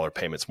making smaller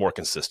payments more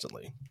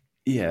consistently.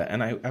 Yeah.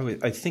 And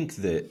I think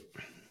that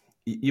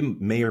you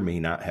may or may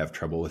not have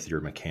trouble with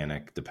your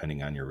mechanic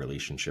depending on your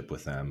relationship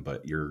with them,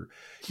 but your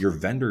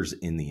vendors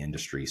in the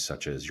industry,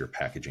 such as your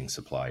packaging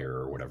supplier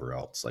or whatever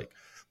else, like,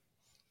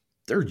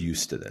 they're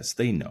used to this.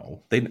 They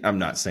know. I'm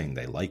not saying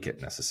they like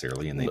it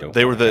necessarily, and they don't.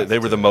 They were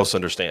the most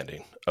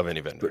understanding of any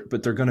vendor,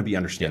 but they're going to be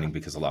understanding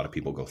because a lot of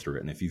people go through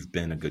it. And if you've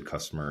been a good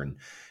customer, and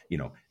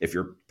if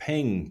you're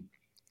paying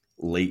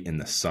late in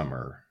the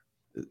summer,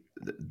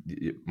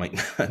 it might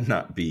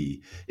not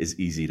be as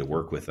easy to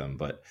work with them.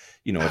 But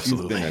if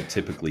you've been a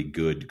typically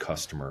good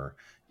customer,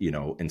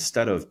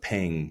 instead of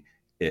paying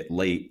it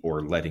late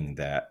or letting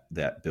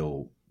that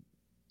bill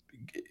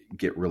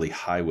get really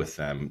high with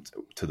them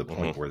to the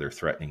point where they're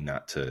threatening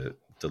not to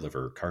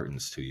deliver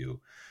cartons to you.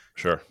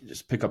 Sure.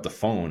 Just pick up the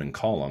phone and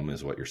call them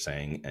is what you're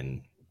saying,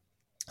 and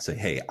say,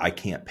 hey, I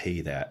can't pay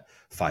that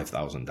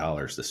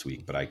 $5,000 this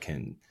week, but I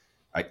could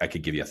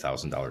give you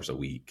 $1,000 a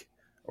week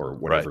or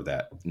whatever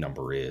that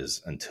number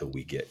is until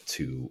we get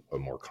to a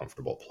more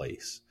comfortable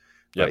place.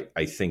 Yep.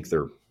 I think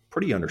they're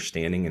pretty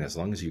understanding, and as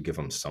long as you give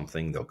them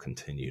something, they'll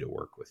continue to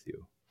work with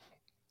you.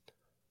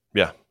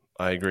 Yeah,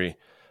 I agree.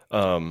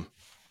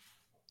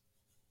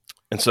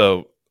 And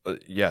so,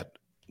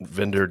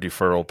 vendor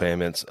deferral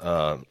payments,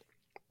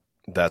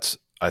 that's,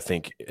 I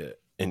think,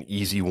 an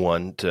easy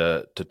one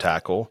to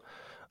tackle,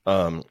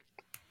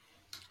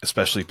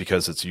 especially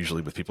because it's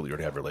usually with people you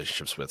already have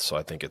relationships with. So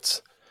I think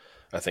it's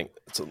a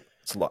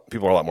lot.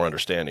 People are a lot more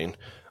understanding.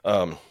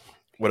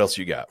 What else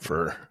you got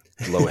for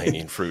low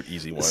hanging fruit,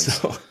 easy ones?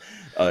 So,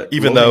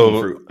 even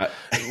though,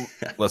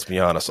 let's be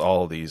honest,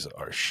 all of these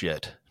are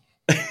shit.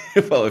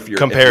 Well, if you're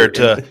compared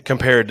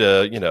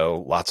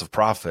to lots of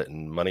profit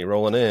and money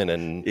rolling in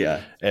and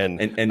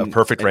a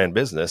perfect ran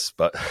business,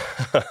 but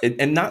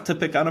and not to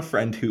pick on a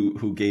friend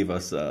who gave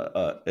us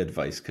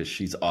advice, because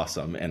she's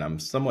awesome and I'm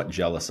somewhat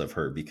jealous of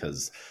her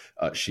because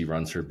she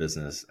runs her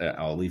business.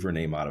 I'll leave her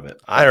name out of it.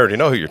 I already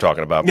know who you're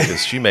talking about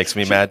because she makes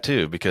me mad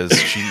too, because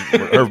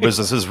her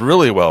business is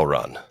really well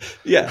run.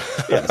 Yeah.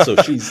 So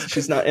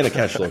she's not in a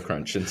cash flow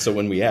crunch, and so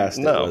when we asked,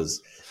 it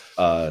was,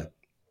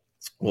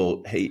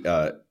 well, hey,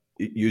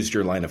 used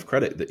your line of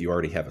credit that you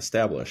already have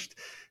established.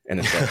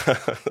 And it's like,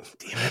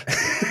 damn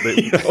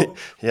it.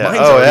 Mine's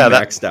already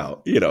maxed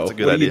out.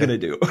 What are you going to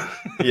do?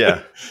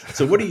 Yeah.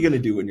 So what are you going to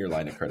do when your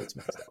line of credit's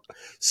maxed out?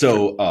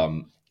 So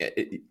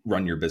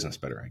run your business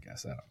better, I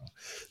guess. I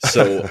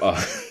don't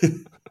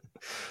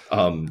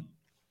know.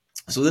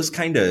 So this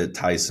kind of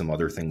ties some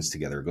other things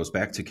together. It goes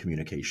back to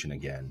communication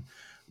again.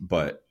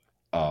 But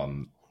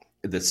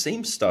the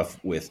same stuff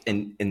with,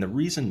 and the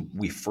reason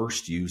we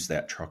first used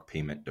that truck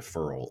payment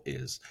deferral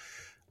is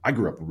I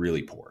grew up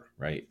really poor,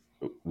 right?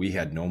 We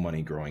had no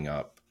money growing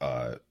up,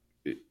 well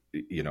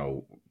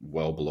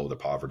below the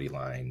poverty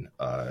line.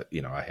 I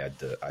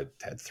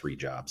had 3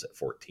 jobs at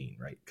 14,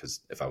 right? Because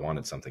if I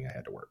wanted something, I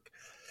had to work.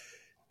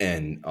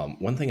 And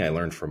one thing I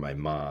learned from my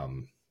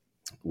mom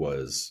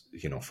was,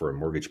 for a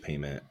mortgage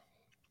payment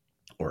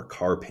or a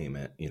car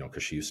payment,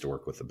 because she used to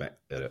work with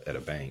at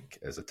a bank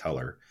as a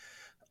teller.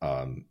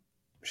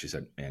 She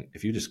said, man,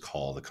 if you just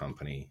call the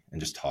company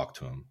and just talk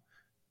to them,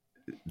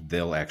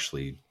 they'll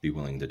actually be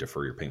willing to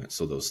defer your payments.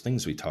 So those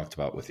things we talked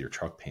about with your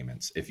truck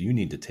payments, if you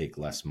need to take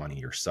less money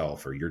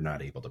yourself, or you're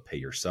not able to pay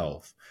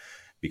yourself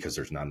because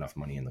there's not enough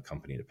money in the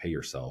company to pay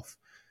yourself,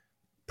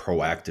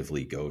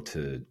 proactively go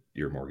to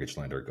your mortgage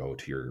lender, go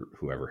to your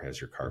whoever has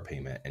your car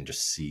payment, and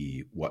just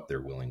see what they're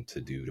willing to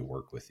do to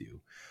work with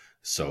you.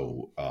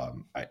 So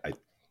I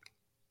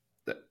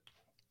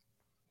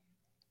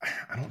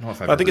don't know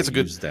if I think it's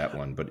used that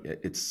one, but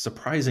it's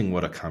surprising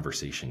what a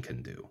conversation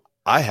can do.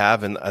 I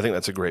have, and I think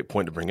that's a great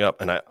point to bring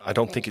up. And I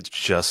don't think it's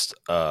just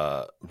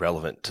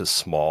relevant to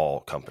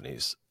small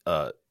companies.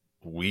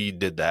 We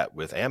did that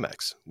with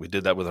Amex. We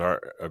did that with our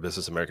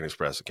Business American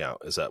Express account,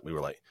 is that we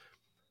were like,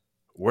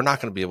 we're not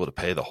going to be able to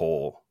pay the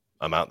whole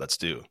amount that's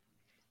due.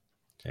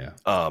 Yeah.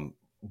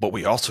 But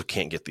we also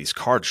can't get these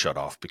cards shut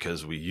off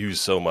because we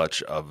use so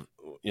much of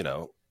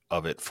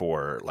it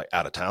for like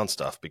out of town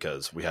stuff,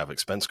 because we have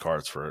expense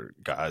cards for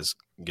guys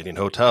getting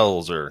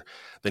hotels or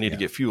they need to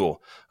get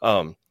fuel.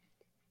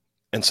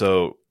 And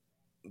so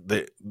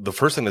the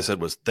first thing they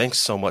said was, thanks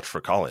so much for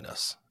calling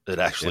us. It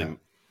actually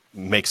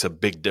makes a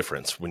big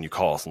difference when you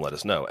call us and let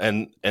us know.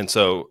 And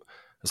so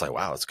it's like,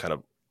 wow, it's kind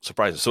of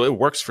surprising. So it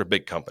works for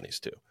big companies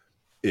too.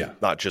 Yeah.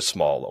 Not just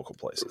small local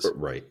places.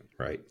 Right.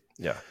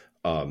 Yeah.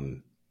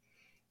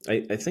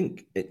 I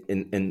think,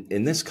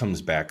 and this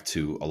comes back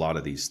to a lot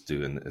of these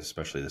too, and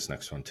especially this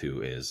next one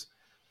too, is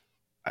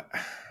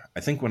I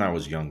think when I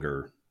was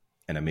younger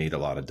and I made a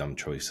lot of dumb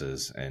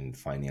choices and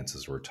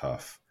finances were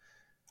tough,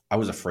 I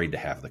was afraid to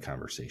have the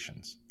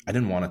conversations. I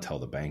didn't want to tell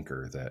the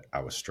banker that I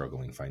was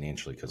struggling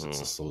financially because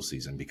it's a slow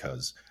season,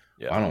 because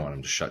I don't want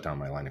them to shut down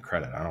my line of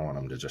credit. I don't want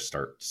them to just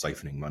start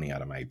siphoning money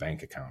out of my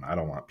bank account. I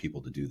don't want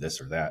people to do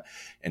this or that.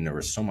 And there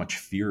was so much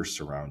fear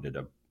surrounded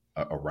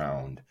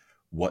around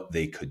what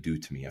they could do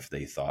to me if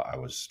they thought I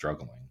was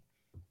struggling.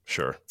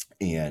 Sure.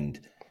 And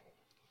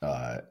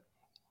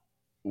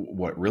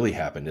what really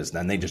happened is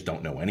then they just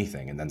don't know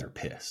anything, and then they're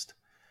pissed.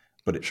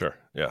 But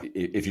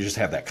if you just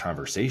have that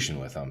conversation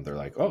with them, they're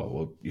like, oh,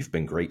 well, you've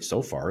been great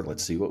so far.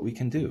 Let's see what we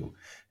can do.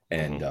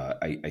 And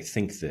I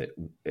think that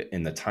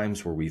in the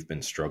times where we've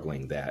been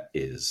struggling, that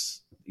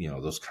is,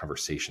 those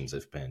conversations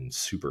have been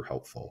super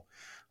helpful.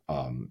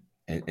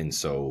 And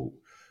so,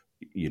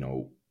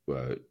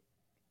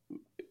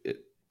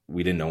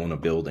 we didn't own a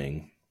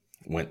building,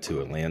 went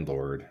to a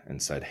landlord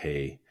and said,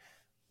 hey,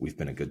 we've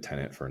been a good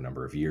tenant for a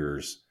number of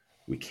years.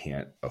 We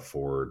can't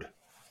afford,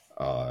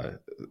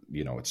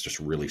 it's just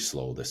really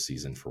slow this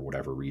season for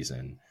whatever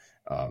reason.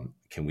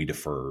 Can we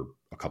defer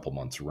a couple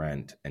months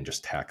rent and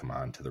just tack them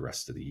on to the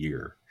rest of the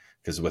year?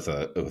 Because with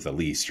a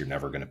lease, you're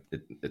never going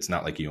to, it's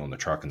not like you own the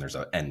truck and there's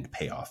an end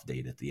payoff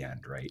date at the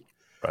end, right?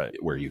 Right.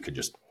 Where you could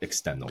just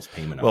extend those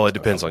payment. Well, it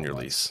depends on your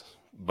lease,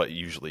 but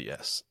usually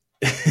yes.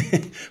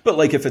 But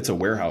like if it's a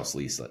warehouse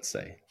lease, let's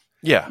say,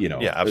 yeah,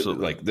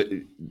 absolutely.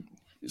 Like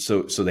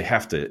so they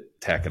have to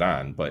tack it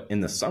on, but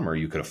in the summer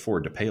you could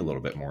afford to pay a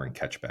little bit more and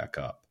catch back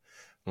up.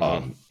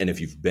 And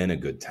if you've been a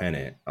good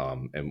tenant,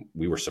 and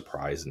we were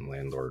surprised, and the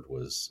landlord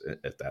was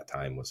at that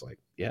time was like,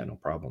 yeah, no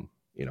problem.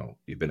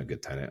 You've been a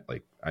good tenant.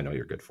 Like, I know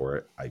you're good for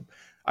it.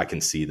 I can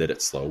see that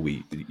it's slow.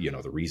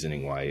 The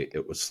reasoning why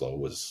it was slow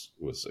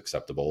was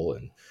acceptable.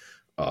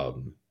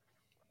 And,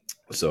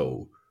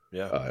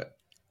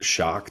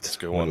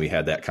 shocked when we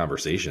had that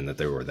conversation that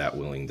they were that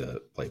willing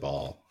to play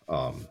ball.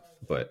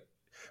 But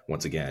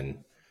once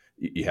again,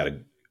 you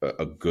had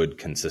a good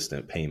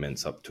consistent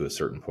payments up to a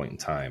certain point in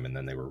time. And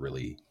then they were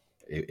really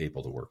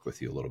able to work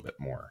with you a little bit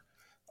more.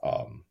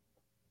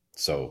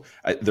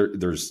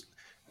 There's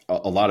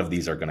a lot of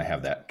these are going to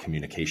have that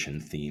communication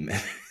theme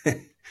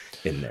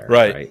in there.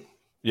 Right.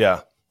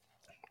 Yeah.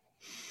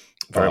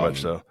 Very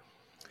much so.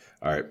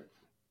 All right.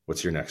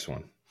 What's your next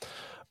one?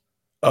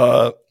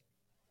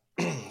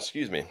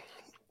 Excuse me.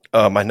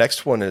 My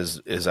next one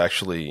is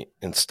actually,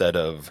 it's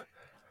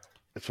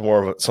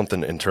more of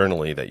something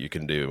internally that you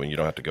can do and you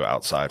don't have to go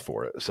outside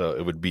for it. So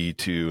it would be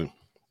to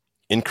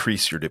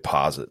increase your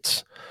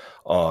deposits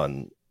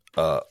on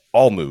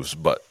all moves,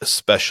 but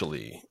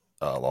especially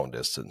long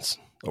distance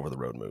over the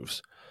road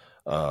moves.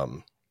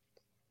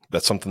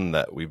 That's something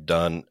that we've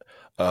done.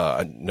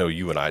 I know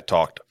you and I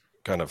talked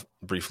kind of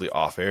briefly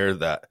off air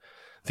that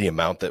the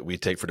amount that we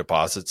take for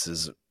deposits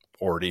is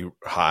already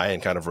high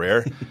and kind of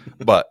rare.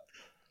 But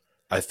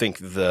I think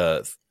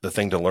the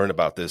thing to learn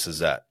about this is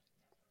that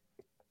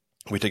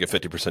we take a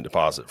 50%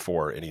 deposit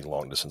for any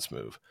long distance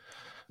move,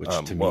 which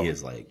to me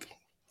is like,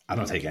 I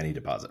don't take any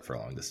deposit for a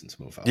long distance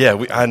move.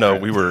 I know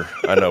we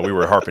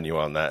were harping you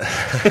on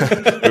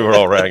that. We were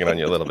all ragging on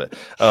you a little bit.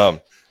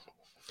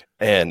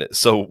 And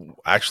so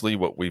actually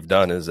what we've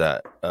done is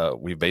that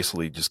we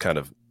basically just kind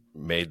of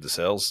made the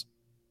sales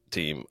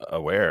team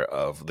aware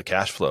of the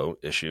cash flow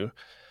issue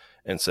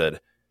and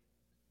said,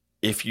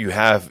 if you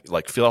have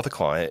feel out the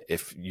client,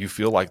 if you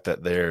feel like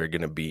that they're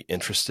going to be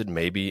interested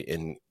maybe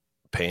in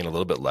paying a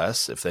little bit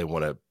less, if they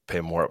want to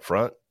pay more up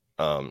front,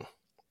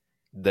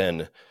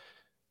 then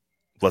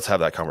let's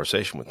have that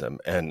conversation with them.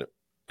 And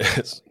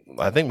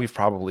I think we've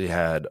probably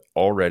had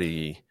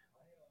already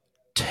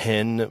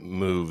 10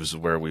 moves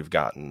where we've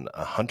gotten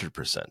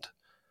 100%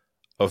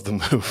 of the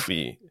move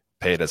fee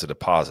paid as a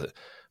deposit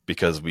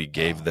because we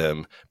gave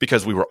them,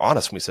 because we were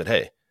honest. And we said,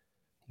 hey,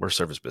 we're a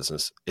service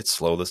business. It's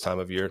slow this time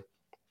of year.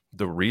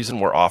 The reason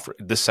we're offering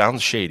this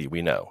sounds shady,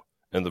 we know.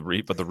 And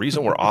but the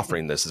reason we're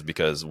offering this is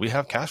because we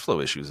have cash flow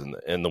issues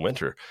in the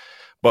winter.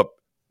 But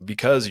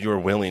because you're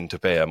willing to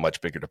pay a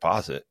much bigger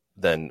deposit,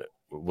 then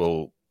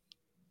we'll,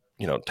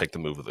 take the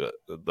move of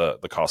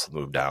the cost of the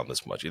move down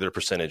this much, either a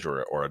percentage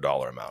or a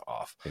dollar amount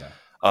off. Yeah.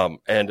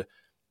 And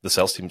the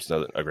sales team's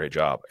done a great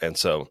job. And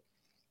so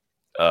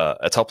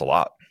it's helped a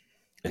lot.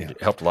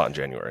 It helped a lot in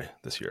January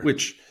this year.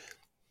 Which,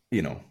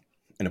 in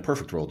a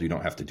perfect world, you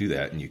don't have to do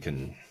that and you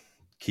can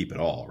keep it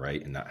all,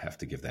 right? And not have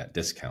to give that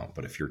discount.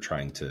 But if you're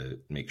trying to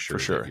make sure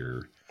that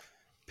you're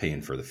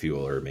paying for the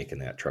fuel or making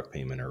that truck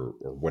payment or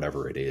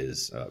whatever it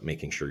is,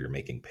 making sure you're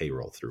making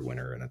payroll through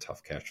winter and a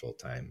tough cash flow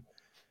time,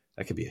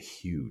 that could be a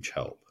huge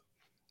help.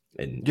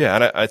 And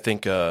I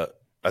think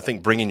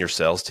bringing your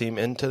sales team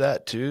into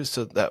that too,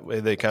 so that way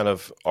they kind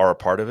of are a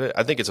part of it.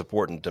 I think it's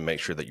important to make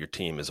sure that your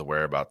team is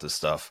aware about this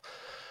stuff.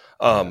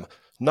 Not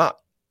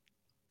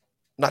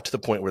to the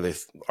point where they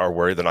are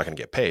worried they're not going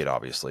to get paid,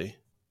 obviously.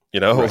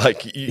 Right.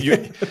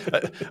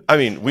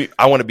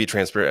 I want to be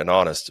transparent and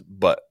honest,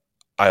 but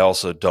I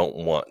also don't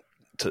want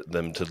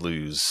them to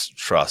lose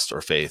trust or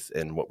faith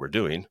in what we're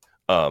doing,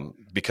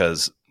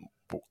 because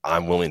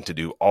I'm willing to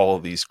do all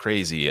of these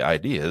crazy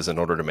ideas in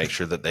order to make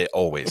sure that they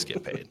always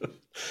get paid.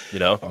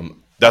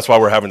 That's why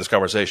we're having this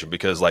conversation,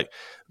 because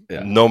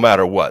no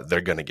matter what,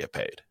 they're going to get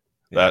paid.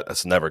 Yeah.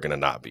 That's never going to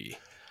not be.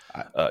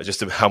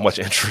 Just how much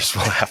interest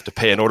we'll have to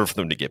pay in order for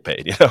them to get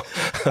paid.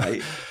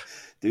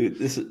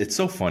 Dude, it's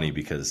so funny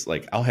because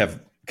I'll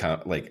have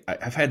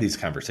I've had these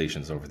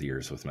conversations over the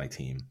years with my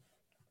team.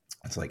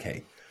 It's like,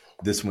 hey,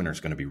 this winter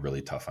is going to be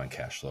really tough on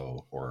cash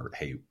flow, or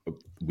hey,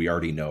 we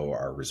already know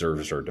our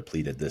reserves are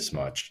depleted this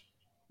much.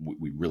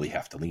 We really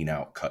have to lean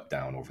out, cut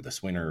down over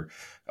this winter,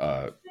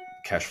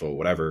 cash flow,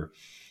 whatever.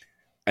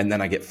 And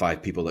then I get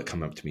 5 people that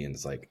come up to me and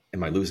it's like,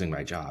 am I losing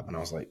my job? And I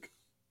was like,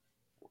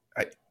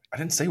 I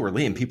didn't say we're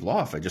laying people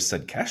off. I just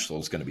said cash flow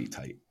is going to be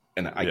tight.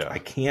 And I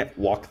can't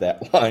walk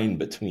that line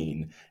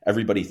between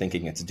everybody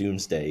thinking it's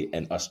doomsday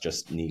and us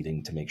just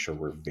needing to make sure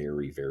we're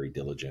very, very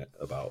diligent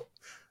about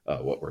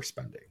what we're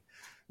spending.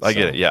 I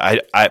get it. Yeah.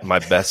 I my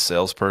best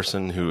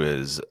salesperson who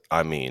is,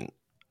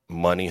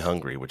 money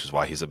hungry, which is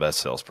why he's the best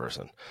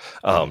salesperson.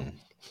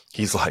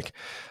 He's like,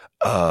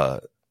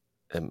 what,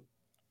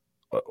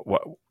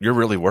 you're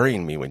really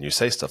worrying me when you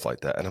say stuff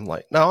like that. And I'm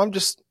like, no,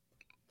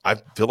 I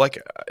feel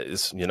like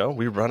it's,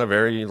 we run a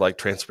very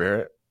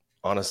transparent,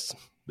 honest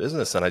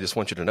business, and I just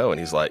want you to know. And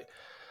he's like,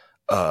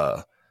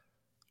 all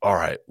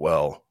right,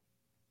 well,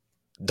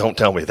 don't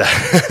tell me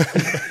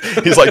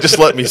that. He's like, just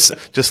let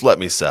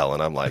me sell.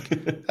 And I'm like,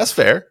 that's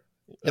fair.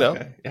 You know,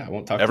 okay. Yeah, I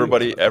won't talk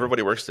everybody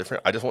works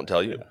different. I just won't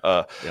tell you.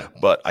 Yeah.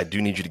 But I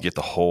do need you to get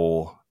the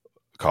whole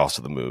cost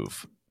of the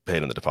move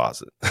paid in the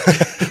deposit.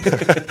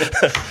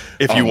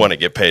 If you want to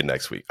get paid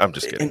next week. I'm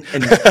just kidding.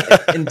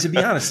 And to be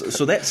honest,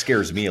 so that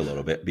scares me a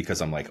little bit,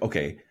 because I'm like,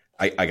 okay,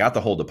 I got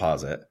the whole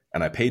deposit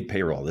and I paid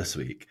payroll this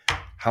week.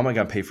 How am I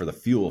going to pay for the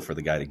fuel for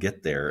the guy to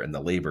get there and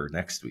the labor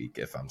next week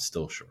if I'm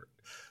still short?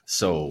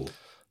 So,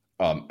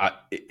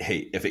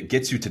 hey, if it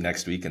gets you to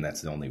next week and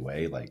that's the only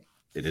way, like,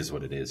 it is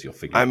what it is. You'll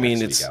figure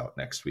next week out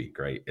next week,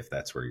 right? If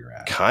that's where you're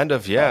at. Kind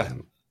of, yeah.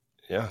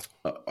 Yeah.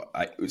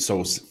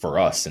 So for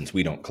us, since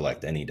we don't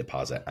collect any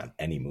deposit on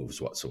any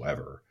moves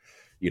whatsoever,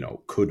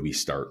 could we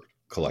start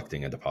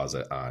collecting a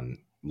deposit on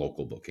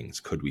local bookings?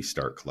 Could we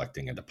start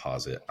collecting a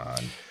deposit on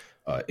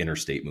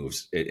interstate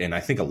moves? And I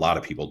think a lot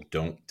of people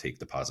don't take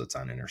deposits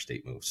on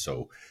interstate moves.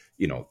 So,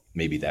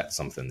 maybe that's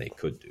something they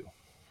could do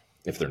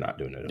if they're not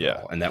doing it at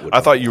all. And that would.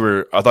 I thought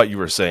you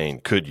were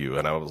saying, could you?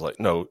 And I was like,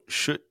 no.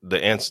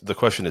 The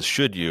question is,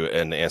 should you?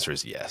 And the answer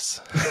is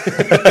yes.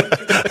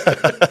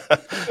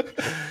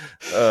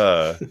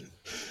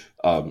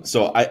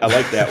 So I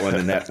like that one,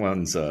 and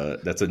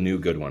that's a new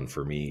good one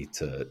for me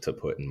to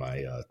put in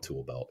my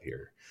tool belt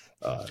here.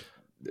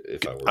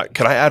 If I were,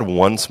 can I add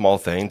one small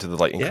thing to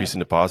the increasing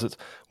deposits?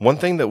 One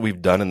thing that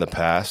we've done in the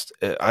past,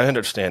 I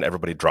understand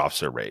everybody drops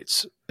their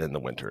rates in the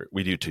winter.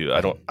 We do too.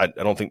 I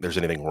don't think there's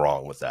anything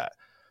wrong with that.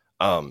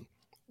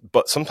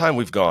 But sometimes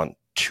we've gone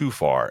too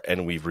far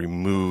and we've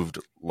removed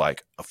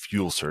like a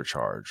fuel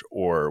surcharge,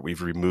 or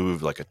we've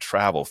removed like a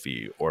travel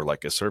fee or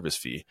like a service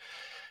fee.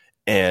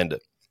 And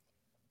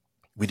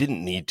we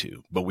didn't need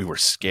to, but we were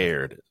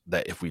scared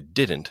that if we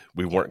didn't,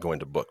 we weren't going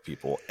to book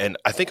people. And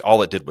I think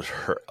all it did was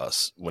hurt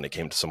us when it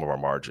came to some of our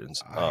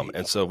margins.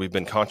 And so we've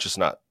been conscious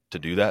not to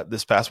do that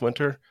this past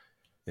winter.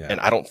 Yeah.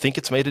 And I don't think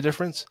it's made a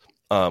difference.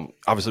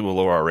 Obviously we'll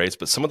lower our rates,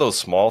 but some of those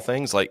small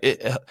things like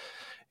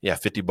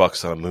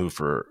 $50 on a move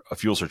for a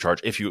fuel surcharge.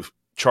 If you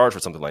charge for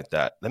something like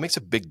that, that makes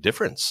a big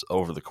difference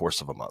over the course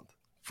of a month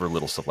for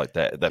little stuff like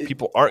that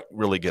people aren't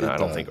really going to, I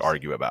don't think,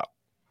 argue about.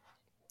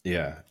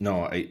 Yeah,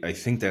 no, I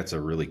think that's a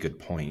really good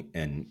point.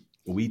 And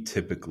we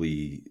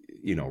typically,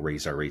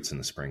 raise our rates in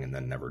the spring and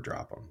then never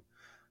drop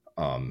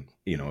them.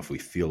 If we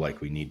feel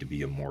like we need to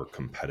be a more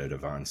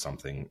competitive on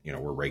something,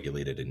 we're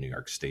regulated in New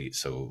York State.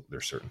 So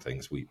there's certain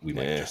things we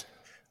might just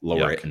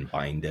lower it and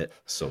bind it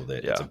so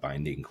that it's a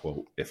binding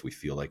quote if we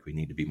feel like we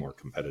need to be more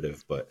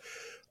competitive. But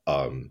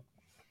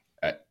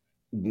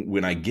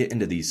when I get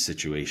into these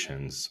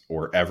situations,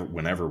 or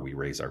whenever we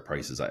raise our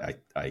prices,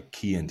 I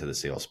key into the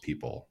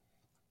salespeople.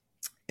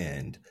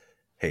 And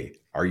hey,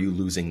 are you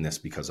losing this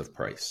because of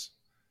price?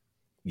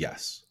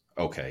 Yes.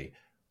 Okay.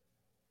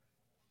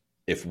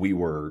 If we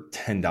were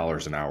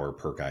 $10 an hour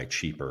per guy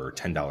cheaper, or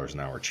 $10 an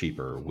hour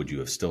cheaper, would you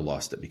have still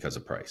lost it because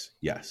of price?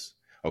 Yes.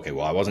 Okay.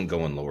 Well, I wasn't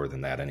going lower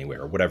than that anyway,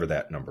 or whatever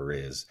that number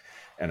is.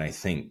 And I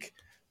think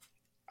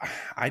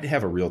I'd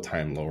have a real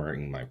time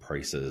lowering my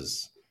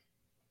prices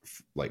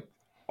like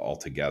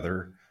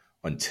altogether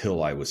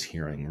until I was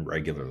hearing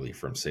regularly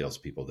from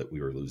salespeople that we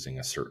were losing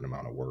a certain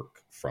amount of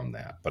work from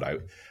that. But I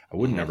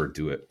would never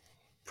do it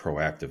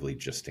proactively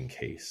just in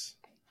case.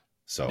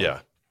 So yeah,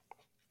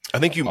 I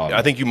think you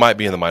might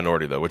be in the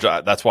minority though,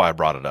 that's why I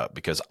brought it up,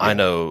 because I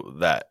know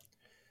that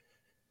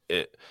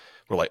we're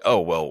like,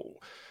 oh, well,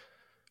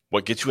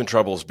 what gets you in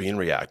trouble is being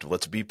reactive.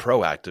 Let's be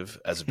proactive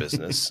as a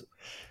business.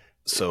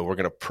 So we're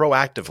going to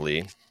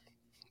proactively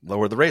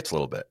lower the rates a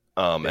little bit.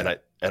 And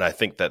I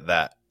think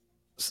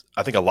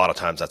I think a lot of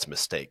times that's a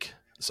mistake.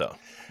 So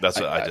that's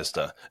what I just,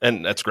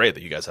 and that's great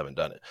that you guys haven't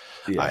done it.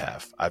 Yeah.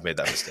 I've made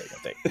that mistake, I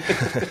think.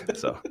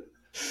 So,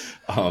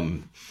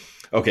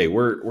 okay.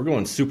 We're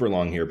going super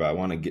long here, but I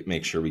want to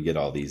make sure we get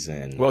all these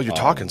in. Well, you're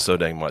talking so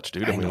dang much,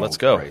 dude. I mean, let's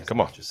go. Christ, come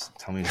on. Just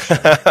tell me to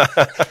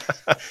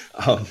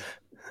shut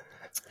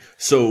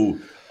So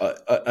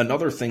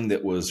another thing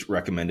that was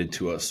recommended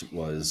to us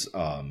was,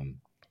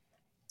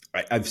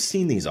 I've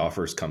seen these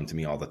offers come to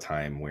me all the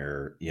time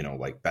where,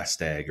 like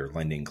Best Egg or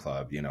Lending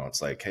Club,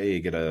 it's like, hey,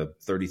 get a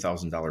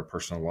 $30,000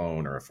 personal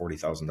loan or a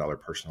 $40,000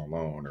 personal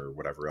loan or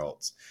whatever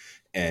else.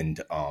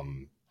 And, so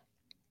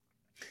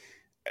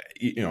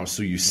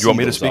you see. You want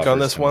me to speak on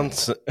this one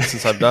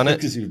since I've done it?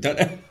 Because you've done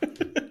it.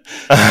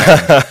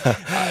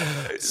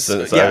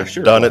 Since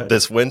I've done it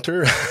this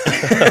winter.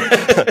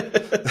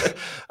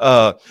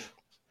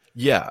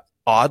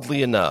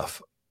 Oddly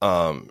enough,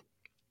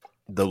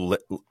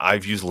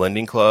 I've used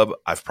Lending Club.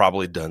 I've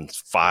probably done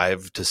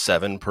 5 to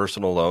 7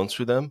 personal loans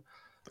through them.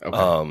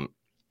 Okay.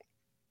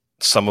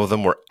 Some of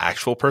them were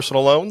actual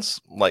personal loans,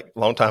 like a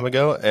long time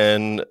ago,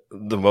 and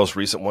the most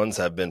recent ones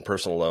have been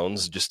personal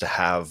loans just to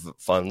have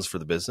funds for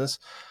the business.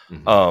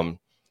 Mm-hmm.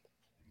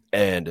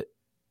 And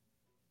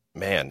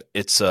man,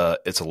 it's a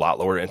lot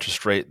lower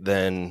interest rate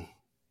than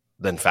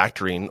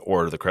factoring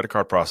or the credit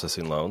card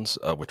processing loans,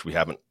 which we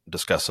haven't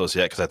discussed those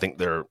yet because I think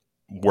they're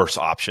worse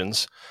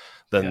options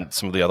than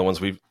some of the other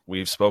ones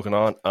we've spoken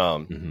on.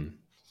 Mm-hmm.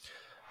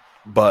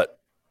 But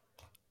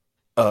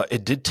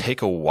it did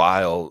take a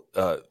while,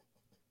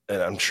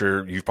 and I'm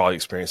sure you've probably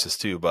experienced this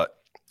too, but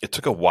it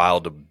took a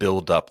while to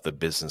build up the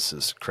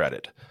business's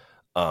credit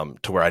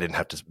to where I didn't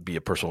have to be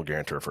a personal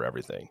guarantor for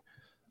everything.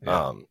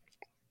 Yeah.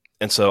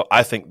 And so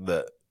I think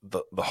the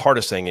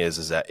hardest thing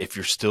is that if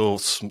you're still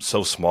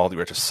so small that you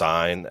have to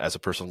sign as a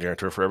personal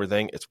guarantor for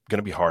everything, it's going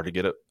to be hard to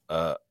get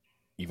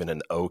even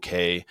an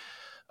okay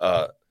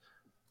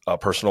a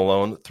personal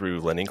loan through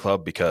Lending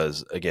Club,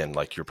 because again,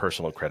 like your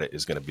personal credit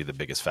is going to be the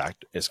biggest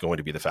factor. It's going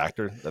to be the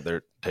factor that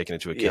they're taking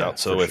into account. Yeah,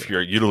 so if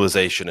your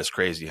utilization is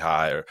crazy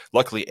high, or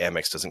luckily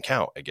Amex doesn't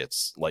count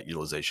against light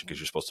utilization because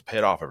you're supposed to pay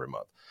it off every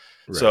month.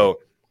 Right.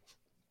 So,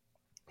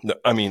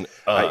 I mean,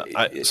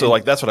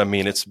 that's what I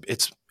mean. It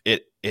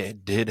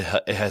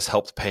has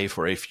helped pay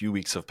for a few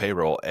weeks of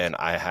payroll, and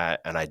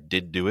I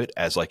did do it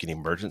as like an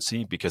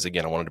emergency because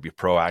again, I wanted to be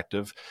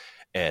proactive,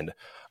 and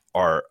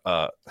our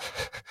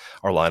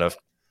line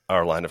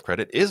of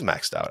credit is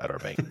maxed out at our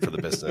bank for the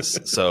business.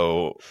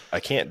 So I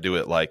can't do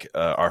it like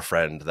our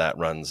friend that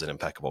runs an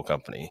impeccable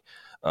company,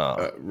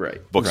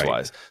 books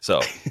wise.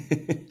 So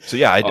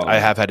yeah, I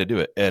have had to do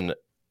it. And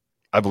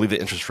I believe the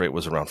interest rate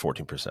was around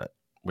 14%,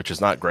 which is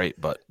not great,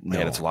 but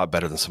man, it's a lot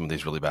better than some of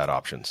these really bad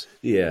options.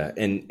 Yeah.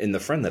 And the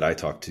friend that I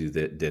talked to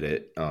that did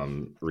it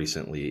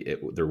recently,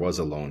 there was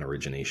a loan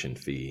origination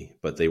fee,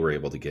 but they were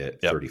able to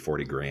get 30,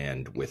 40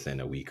 grand within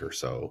a week or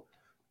so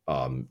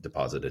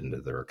deposited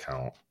into their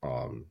account.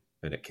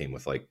 And it came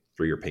with like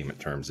 3-year payment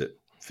terms at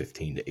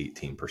 15 to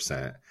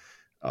 18%.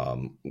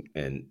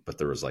 But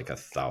there was like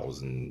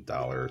 $1,000,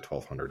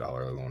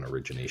 $1,200 loan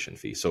origination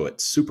fee. So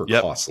it's super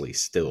costly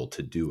still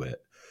to do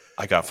it.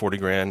 I got 40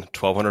 grand,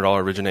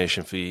 $1,200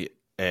 origination fee,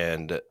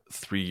 and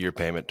 3-year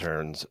payment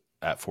terms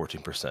at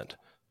 14%.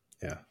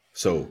 Yeah.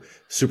 So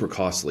super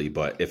costly,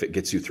 but if it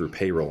gets you through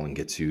payroll and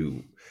gets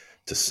you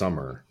to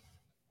summer,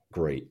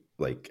 great.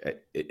 Like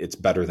it's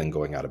better than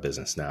going out of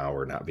business now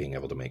or not being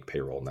able to make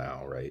payroll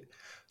now. Right.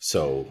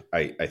 So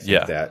I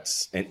think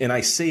that's, and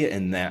I say it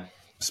in that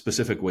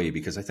specific way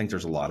because I think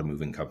there's a lot of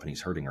moving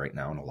companies hurting right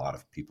now and a lot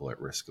of people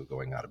at risk of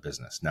going out of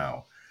business.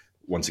 Now,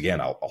 once again,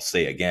 I'll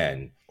say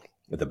again,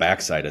 the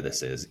backside of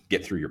this is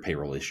get through your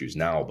payroll issues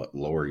now, but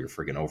lower your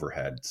friggin'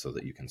 overhead so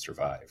that you can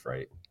survive.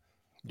 Right.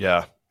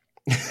 Yeah.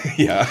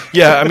 Yeah.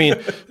 Yeah. I mean,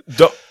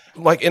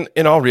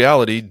 in all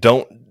reality,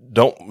 don't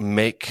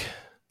make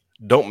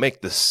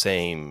the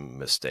same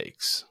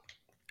mistakes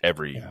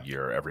every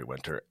year, every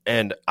winter.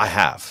 And I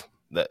have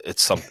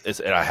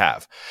I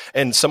have.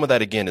 And some of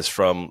that again is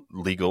from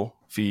legal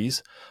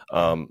fees,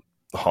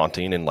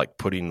 haunting and like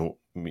putting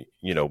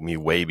me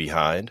way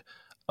behind.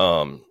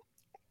 But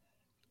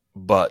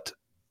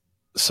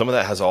some of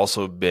that has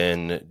also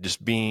been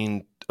just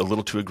being a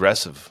little too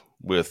aggressive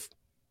with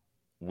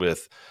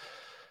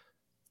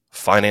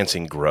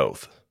financing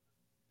growth.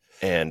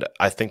 And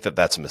I think that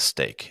that's a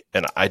mistake.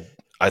 And I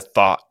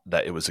thought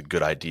that it was a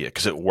good idea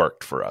because it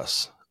worked for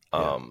us.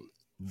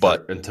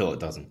 But until it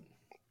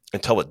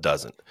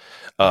doesn't.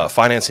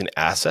 Financing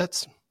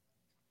assets,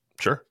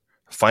 sure.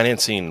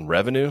 Financing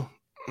revenue,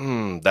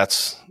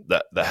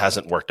 that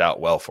hasn't worked out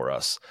well for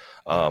us.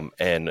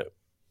 And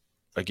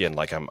again,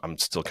 like I'm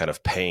still kind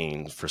of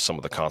paying for some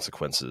of the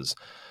consequences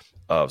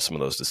of some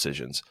of those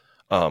decisions.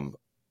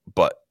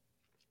 But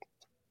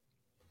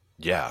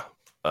yeah.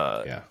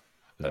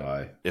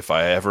 If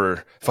I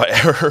ever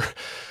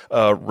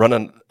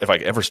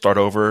start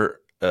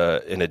over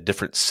in a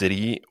different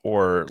city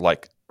or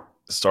like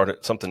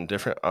start something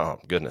different, oh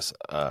goodness,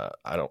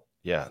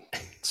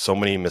 so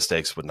many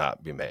mistakes would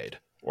not be made,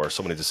 or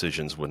so many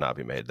decisions would not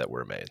be made that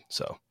were made.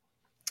 So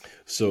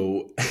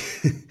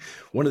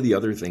one of the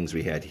other things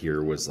we had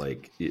here was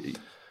like,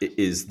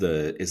 is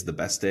the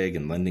Best Egg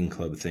and Lending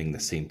Club thing the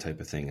same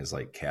type of thing as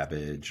like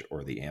Cabbage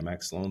or the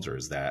Amex loans, or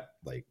is that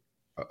like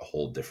a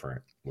whole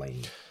different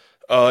lane?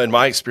 In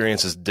my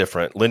experience, is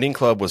different. Lending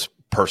Club was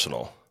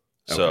personal.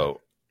 Okay.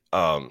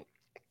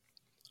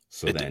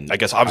 So then I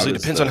guess obviously it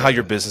depends on how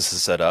your business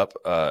is set up.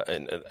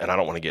 And I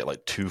don't want to get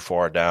like too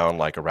far down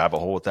like a rabbit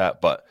hole with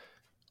that, but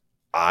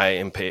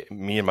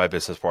me and my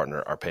business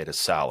partner are paid a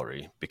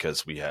salary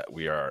because we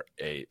are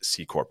a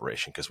C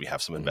corporation because we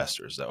have some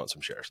investors that own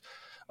some shares.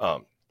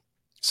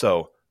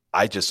 So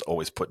I just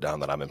always put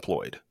down that I'm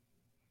employed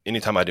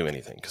anytime I do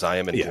anything because I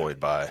am employed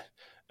by,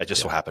 I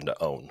just so happen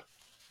to own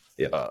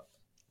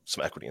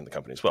some equity in the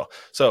company as well.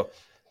 So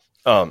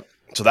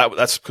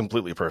that's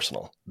completely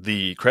personal.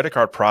 The credit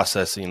card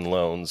processing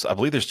loans, I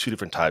believe there's 2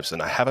 different types,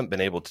 and I haven't been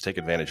able to take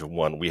advantage of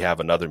one. We have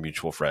another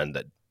mutual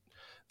friend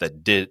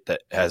that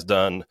has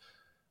done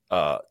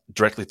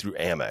directly through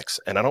Amex,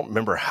 and I don't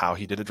remember how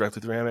he did it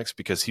directly through Amex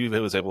because he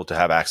was able to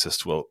have access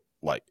to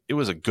it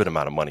was a good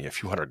amount of money, a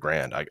few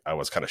 $100,000. I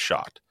was kind of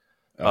shocked.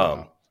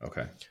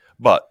 Okay,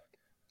 but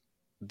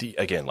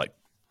again, like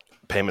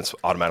payments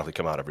automatically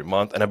come out every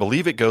month, and I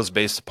believe it goes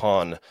based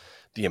upon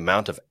the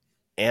amount of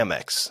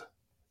Amex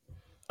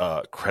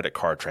credit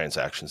card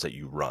transactions that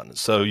you run.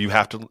 So you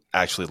have to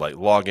actually like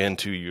log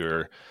into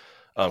your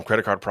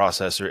credit card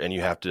processor, and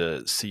you have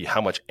to see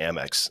how much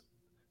Amex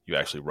you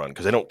actually run,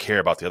 because they don't care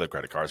about the other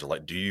credit cards. They're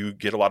like, do you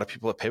get a lot of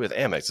people that pay with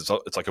Amex?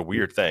 It's like a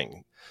weird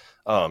thing.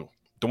 The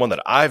one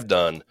that I've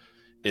done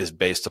is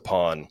based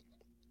upon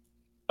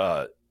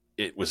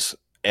it was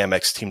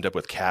Amex teamed up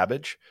with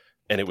Cabbage,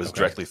 and it was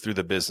directly through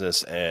the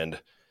business,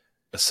 and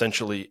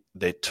essentially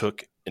they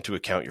took into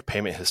account your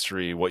payment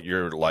history, what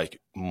your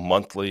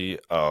monthly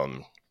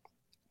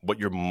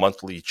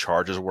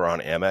charges were on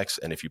Amex,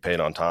 and if you paid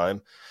on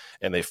time,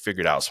 and they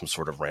figured out some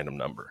sort of random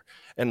number,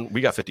 and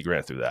we got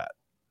 $50,000 through that.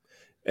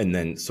 And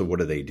then, so what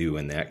do they do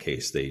in that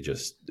case?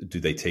 Do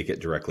they take it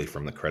directly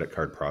from the credit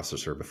card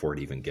processor before it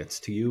even gets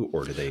to you,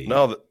 or do they?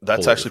 No,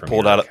 that's actually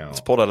pulled out.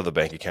 It's pulled out of the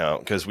bank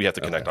account, because we have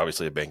to connect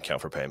obviously a bank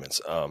account for payments.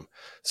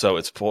 So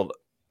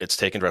it's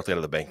taken directly out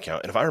of the bank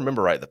account. And if I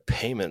remember right, the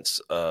payments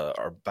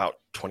are about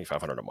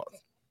 $2,500 a month.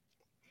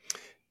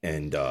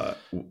 And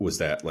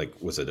was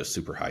it a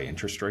super high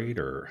interest rate,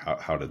 or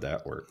how did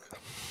that work?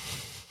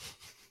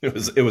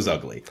 It was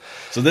ugly.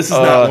 So this is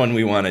not one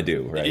we want to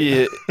do, right?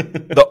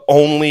 The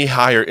only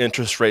higher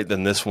interest rate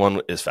than this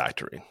one is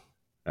factoring.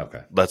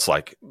 Okay. That's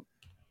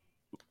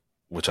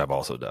which I've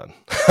also done.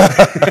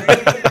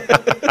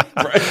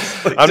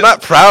 Right. I'm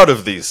not proud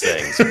of these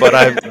things, but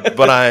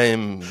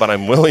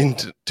I'm willing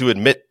to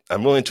admit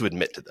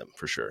to them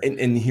for sure.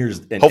 And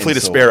here's hopefully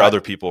to spare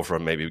other people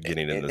from maybe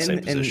getting in the same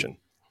position.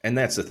 And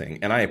that's the thing.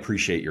 And I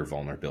appreciate your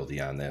vulnerability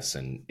on this.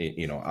 And,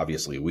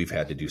 obviously we've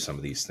had to do some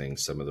of these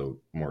things, some of the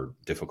more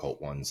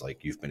difficult ones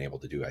like you've been able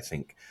to do. I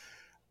think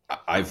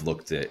I've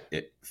looked at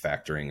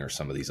factoring or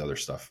some of these other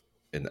stuff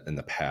in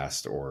the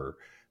past, or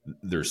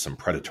there's some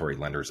predatory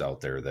lenders out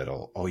there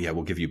that'll,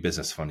 we'll give you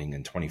business funding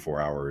in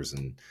 24 hours.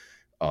 And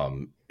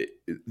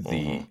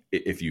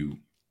if you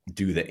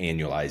do the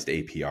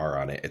annualized APR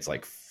on it, it's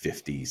like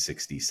 50,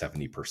 60,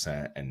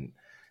 70%.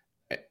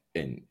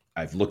 And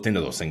I've looked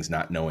into those things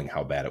not knowing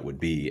how bad it would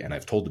be. And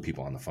I've told the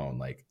people on the phone,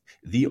 like,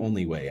 the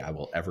only way I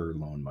will ever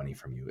loan money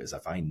from you is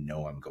if I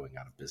know I'm going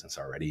out of business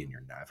already and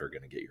you're never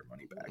going to get your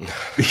money back.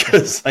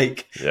 Because I'm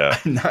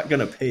not going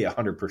to pay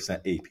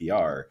 100%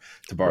 APR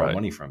to borrow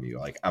money from you.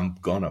 Like, I'm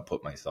going to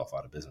put myself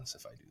out of business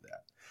if I do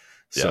that.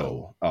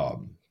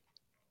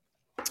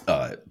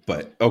 Yeah.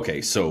 But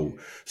okay. So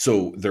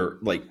they're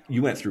like,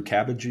 you went through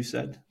Cabbage, you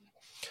said?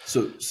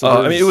 So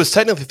it was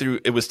technically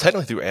through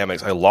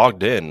Amex. I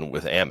logged in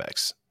with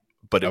Amex,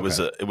 but it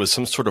was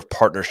some sort of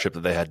partnership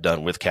that they had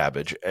done with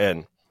Cabbage,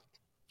 and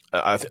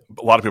a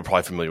lot of people are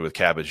probably familiar with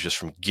Cabbage just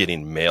from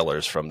getting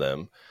mailers from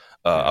them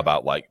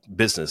about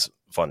business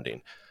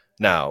funding.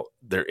 Now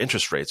their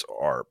interest rates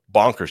are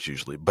bonkers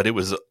usually, but it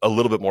was a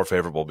little bit more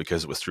favorable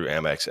because it was through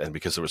Amex and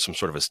because there was some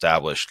sort of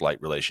established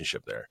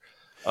relationship there.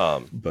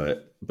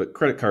 But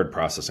credit card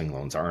processing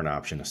loans are an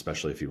option,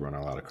 especially if you run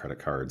a lot of credit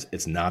cards.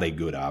 It's not a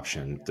good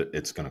option.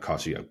 It's going to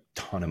cost you a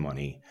ton of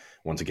money.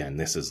 Once again,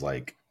 this is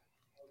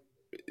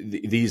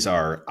these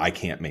are, I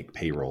can't make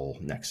payroll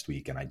next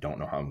week and I don't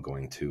know how I'm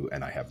going to,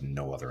 and I have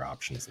no other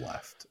options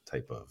left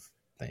type of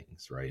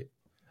things, right?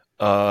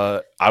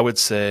 I would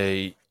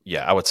say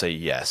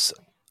yes,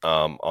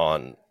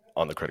 on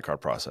the credit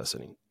card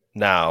processing.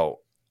 Now,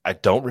 I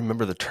don't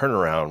remember the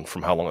turnaround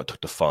from how long it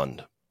took to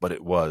fund, but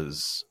it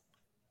was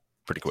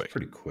pretty quick. It's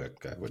pretty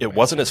quick. It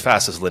wasn't as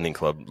fast as Lending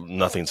Club.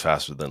 Nothing's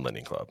faster than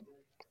Lending Club.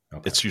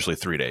 Okay. It's usually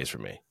 3 days for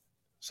me.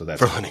 So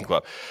that's for Lending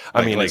Club.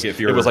 If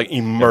it was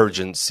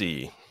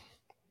emergency.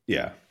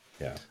 Yeah.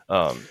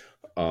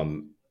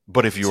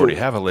 But if you already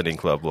have a Lending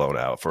Club loan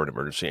out for an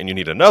emergency and you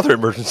need another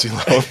emergency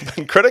loan,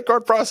 then credit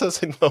card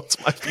processing loans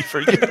might be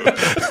for you.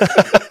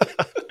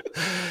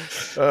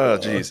 Oh,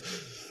 geez.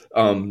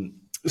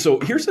 So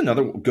here's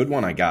another good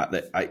one I got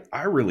that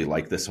I really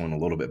like this one a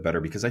little bit better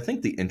because I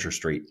think the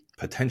interest rate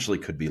potentially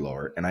could be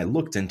lower. And I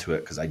looked into it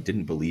because I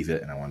didn't believe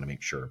it and I wanted to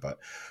make sure.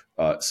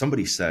 But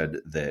somebody said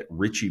that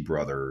Ritchie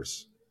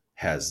Brothers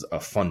has a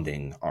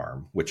funding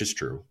arm, which is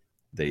true.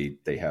 They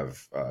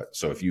have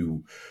so if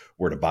you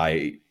were to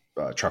buy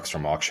trucks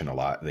from auction a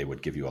lot, they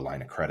would give you a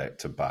line of credit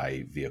to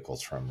buy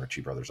vehicles from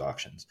Ritchie Brothers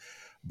auctions.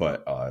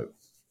 But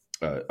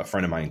a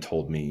friend of mine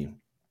told me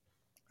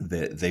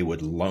that they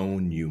would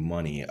loan you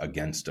money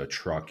against a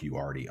truck you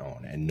already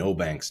own. And no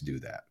banks do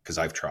that because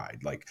I've tried.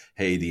 Like,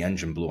 hey, the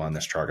engine blew on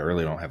this truck. I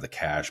really don't have the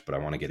cash, but I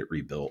want to get it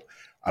rebuilt.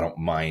 I don't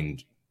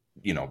mind,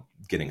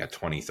 getting a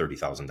 $20,000,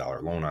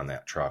 $30,000 loan on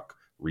that truck,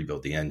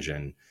 rebuild the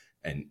engine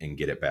and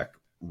get it back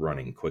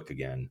running quick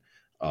again.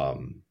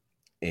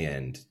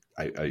 And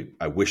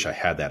I wish I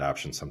had that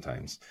option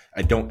sometimes.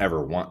 I don't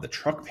ever want the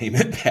truck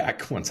payment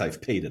back once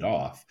I've paid it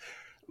off.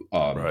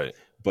 Right.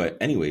 But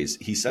anyways,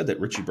 he said that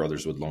Ritchie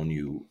Brothers would loan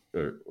you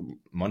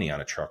money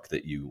on a truck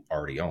that you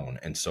already own.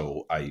 And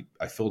so I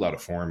filled out a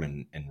form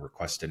and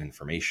requested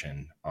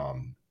information.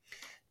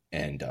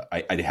 And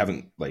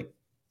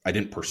I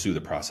didn't pursue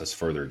the process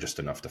further, just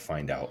enough to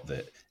find out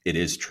that it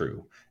is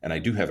true. And I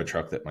do have a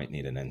truck that might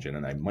need an engine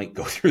and I might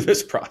go through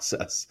this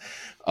process.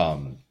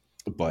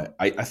 But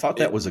I thought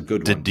that was a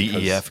good one. Did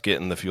DEF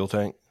get in the fuel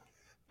tank?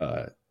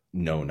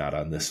 No, not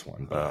on this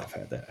one, but I've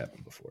had that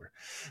happen before.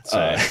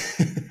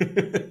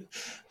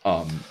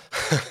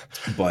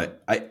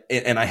 But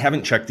I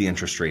haven't checked the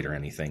interest rate or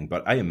anything,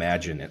 but I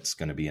imagine it's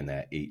going to be in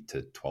that 8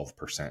 to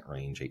 12%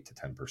 range, 8 to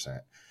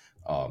 10%.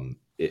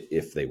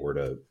 If they were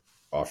to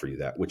offer you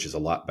that, which is a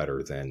lot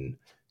better than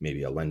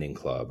maybe a lending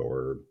club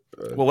or.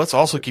 Well, let's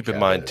also keep in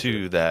mind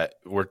too that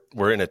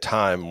we're in a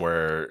time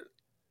where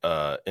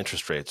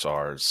interest rates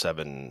are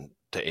 7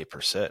 to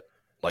 8%.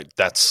 Like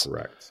that's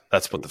correct.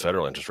 That's what the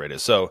federal interest rate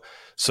is. So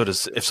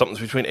if something's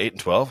between 8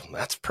 and 12,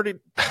 that's pretty.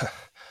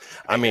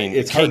 I mean,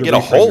 it's you can't get a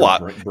whole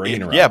lot.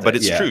 Yeah, but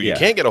it's true. You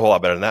can't get a whole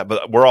lot better than that.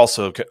 But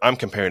I'm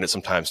comparing it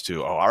sometimes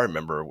to, I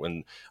remember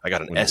when I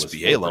got an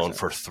SBA loan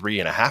for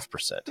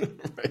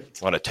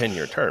 3.5% on a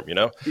 10-year term,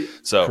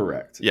 So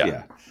correct.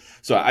 Yeah.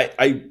 So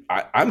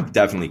I'm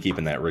definitely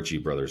keeping that Ritchie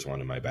Brothers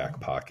one in my back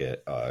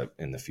pocket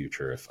in the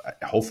future.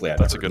 Hopefully I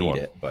never need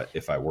it, but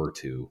if I were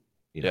to,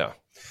 Yeah.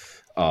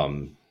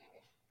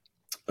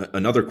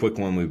 Another quick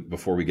one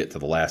before we get to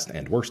the last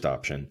and worst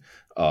option.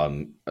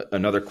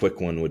 Another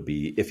quick one would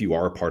be if you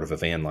are part of a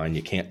van line,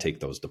 you can't take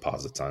those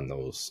deposits on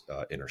those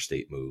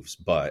interstate moves,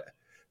 but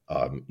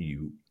a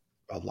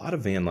lot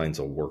of van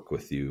lines will work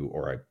with you,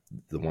 or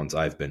the ones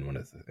I've been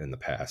with in the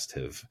past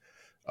have,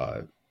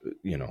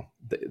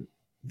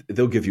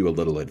 they'll give you a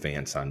little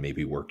advance on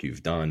maybe work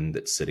you've done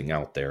that's sitting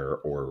out there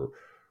or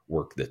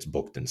work that's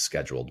booked and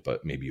scheduled,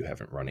 but maybe you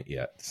haven't run it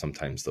yet.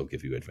 Sometimes they'll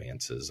give you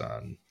advances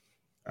on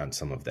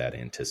some of that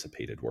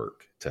anticipated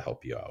work to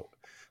help you out.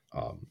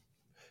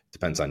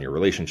 Depends on your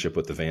relationship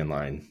with the van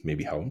line,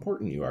 maybe how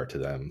important you are to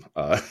them,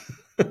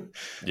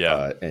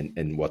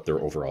 and what their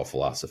overall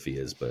philosophy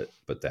is. But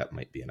that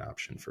might be an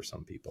option for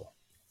some people,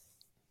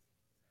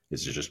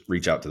 is to just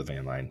reach out to the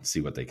van line,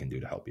 see what they can do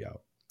to help you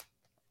out.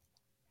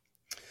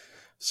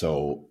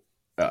 So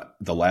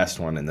the last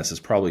one, and this is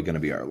probably going to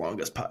be our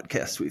longest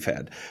podcast we've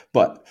had,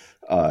 but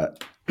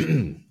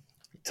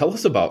tell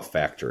us about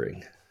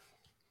factoring.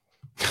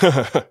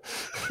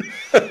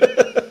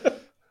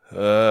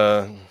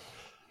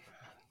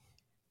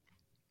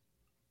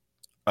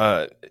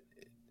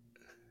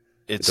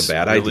 It's a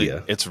bad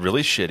idea. It's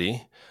really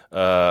shitty.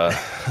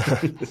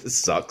 It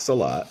sucks a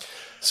lot.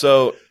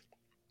 So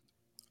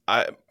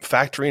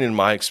factoring, in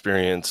my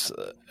experience,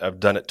 I've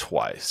done it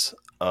twice.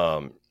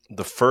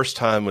 The first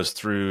time was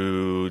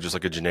through just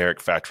like a generic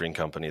factoring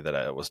company that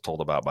I was told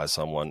about by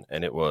someone.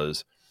 And it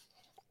was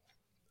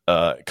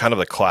kind of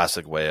the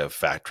classic way of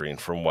factoring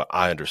from what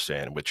I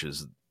understand, which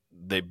is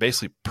they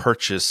basically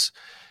purchase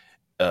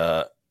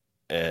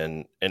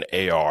an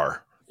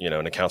AR,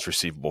 an accounts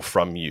receivable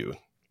from you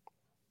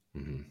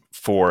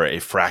for a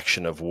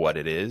fraction of what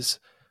it is.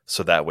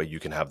 So that way you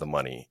can have the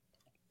money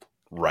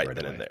right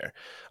then and there.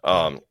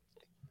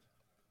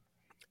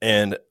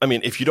 And I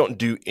mean, if you don't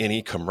do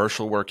any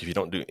commercial work, if you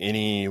don't do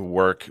any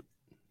work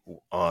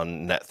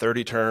on net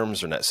 30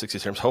 terms or net 60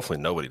 terms, hopefully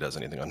nobody does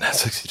anything on net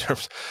 60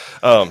 terms.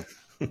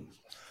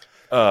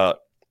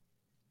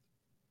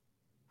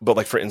 But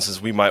like, for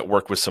instance, we might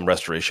work with some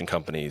restoration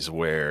companies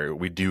where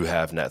we do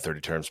have net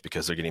 30 terms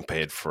because they're getting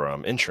paid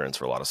from insurance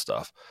for a lot of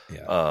stuff.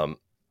 Yeah.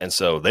 And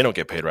so they don't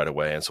get paid right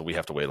away. And so we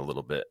have to wait a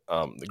little bit.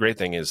 The great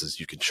thing is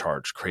you can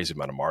charge crazy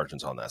amount of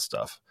margins on that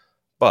stuff,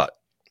 but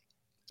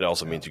it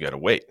also means you got to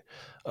wait.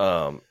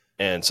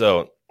 And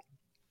so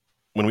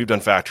when we've done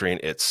factoring,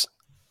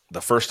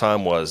 the first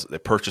time was they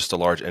purchased a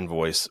large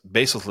invoice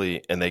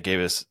basically, and they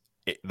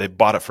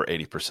bought it for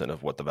 80%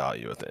 of what the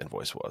value of the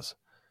invoice was.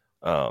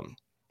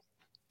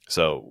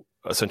 So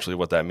essentially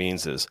what that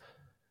means is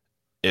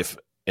if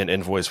an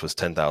invoice was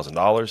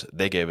 $10,000,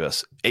 they gave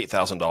us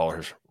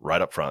 $8,000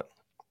 right up front.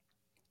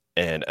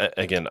 And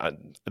again,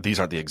 these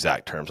aren't the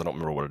exact terms. I don't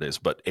remember what it is,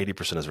 but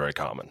 80% is very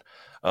common.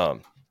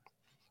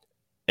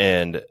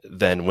 And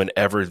then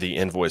whenever the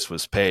invoice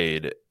was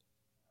paid,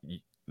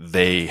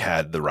 they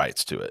had the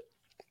rights to it.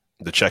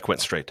 The check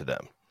went straight to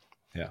them.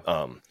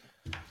 Yeah.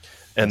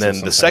 And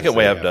then the second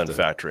way I've done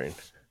factoring,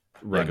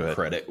 run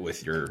credit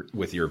with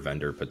your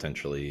vendor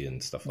potentially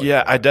and stuff like that.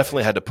 Yeah, I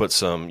definitely had to put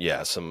some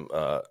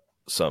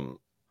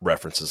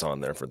references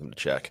on there for them to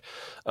check.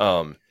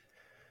 And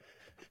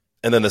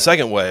then the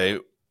second way,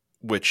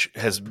 which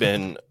has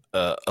been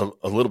a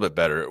little bit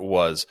better,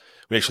 was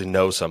we actually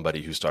know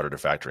somebody who started a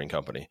factoring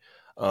company.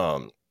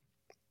 And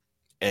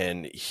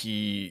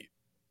we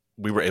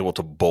were able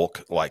to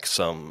bulk like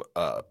some,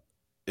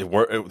 they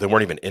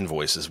weren't even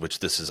invoices, which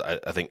this is,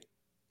 I think,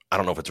 I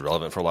don't know if it's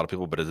relevant for a lot of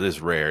people, but it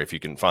is rare if you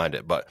can find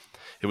it. But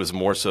it was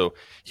more so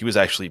he was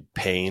actually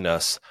paying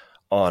us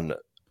on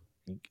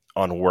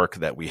work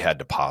that we had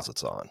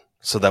deposits on,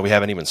 so that we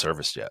haven't even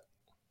serviced yet.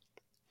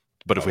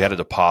 But if we had a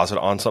deposit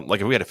on something,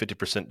 like if we had a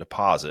 50%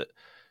 deposit,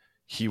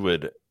 he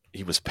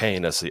was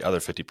paying us the other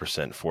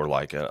 50% for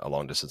like a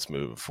long distance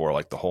move for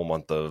like the whole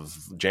month of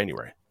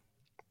January.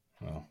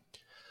 Wow.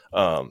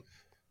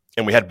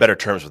 And we had better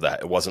terms with that.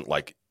 It wasn't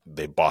like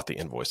they bought the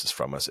invoices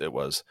from us. It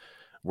was,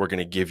 we're going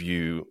to give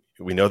you,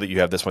 we know that you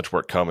have this much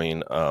work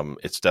coming.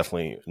 It's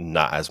definitely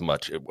not as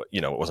much. It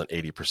wasn't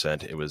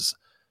 80%. It was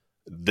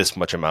this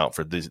much amount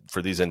for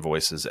these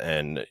invoices.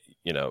 And,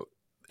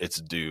 it's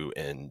due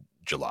in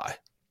July.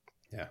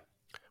 Yeah.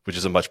 Which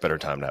is a much better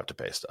time to have to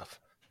pay stuff.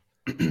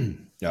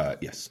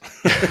 Yes.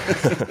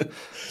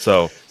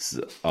 So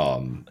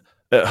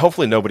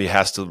hopefully nobody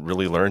has to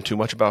really learn too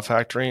much about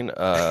factoring.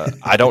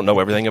 I don't know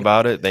everything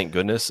about it. Thank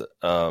goodness.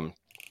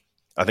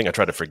 I think I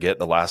tried to forget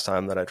the last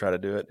time that I tried to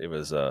do it. It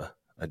was, I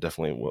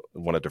definitely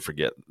wanted to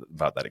forget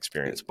about that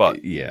experience,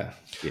 but yeah.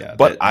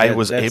 But I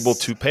was able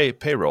to pay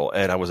payroll,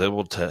 and I was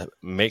able to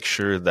make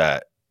sure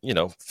that,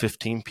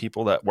 15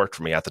 people that worked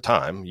for me at the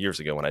time, years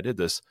ago when I did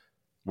this,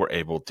 were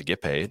able to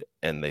get paid,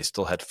 and they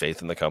still had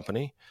faith in the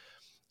company,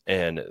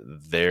 and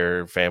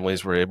their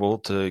families were able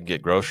to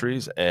get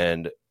groceries,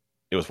 and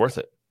it was worth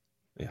it.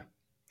 Yeah.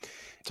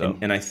 So,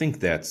 and I think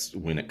that's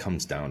when it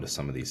comes down to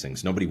some of these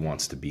things. Nobody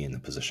wants to be in the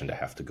position to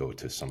have to go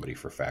to somebody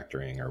for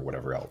factoring or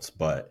whatever else.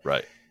 But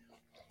right.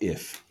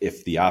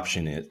 If the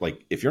option is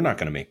like, if you're not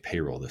going to make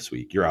payroll this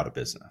week, you're out of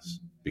business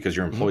because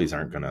your employees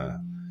aren't going to,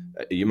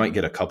 you might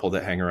get a couple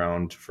that hang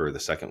around for the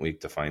second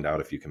week to find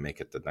out if you can make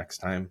it the next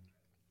time.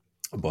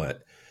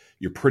 But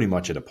you're pretty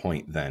much at a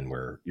point then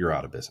where you're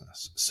out of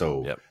business.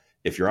 So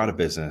if you're out of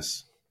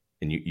business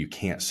and you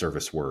can't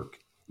service work,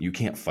 you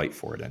can't fight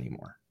for it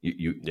anymore.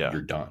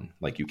 You're done.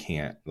 Like you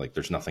can't, like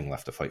there's nothing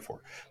left to fight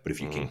for. But if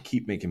you can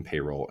keep making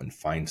payroll and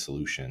find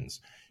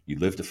solutions, you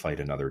live to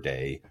fight another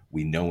day.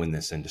 We know in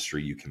this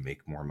industry you can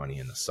make more money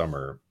in the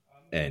summer,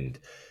 and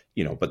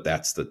but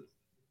that's the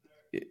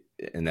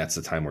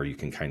time where you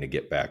can kind of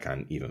get back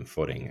on even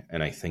footing.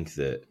 And I think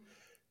that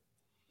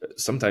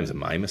sometimes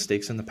my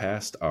mistakes in the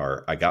past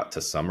are I got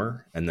to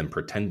summer and then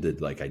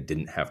pretended like I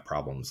didn't have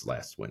problems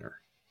last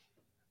winter.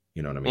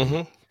 You know what I mean?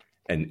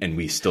 Mm-hmm. And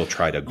we still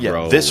try to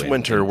grow. This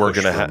winter we're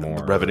going to have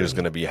the revenue is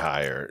going to be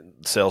higher,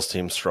 sales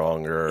team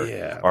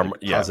stronger,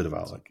 positive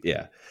outlook.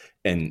 Yeah.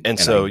 And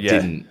so I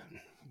didn't,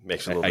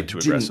 makes it a little bit too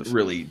aggressive. I didn't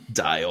really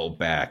dial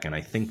back. And I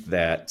think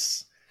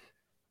that's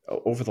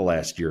over the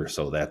last year or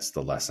so, that's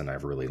the lesson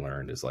I've really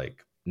learned is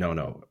like,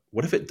 no,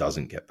 what if it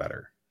doesn't get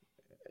better?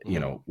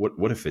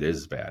 What if it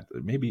is bad?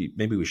 Maybe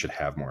we should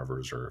have more of a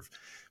reserve.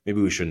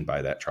 Maybe we shouldn't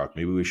buy that truck.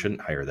 Maybe we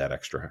shouldn't hire that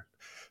extra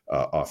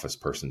office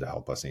person to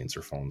help us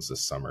answer phones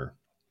this summer.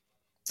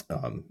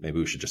 Maybe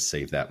we should just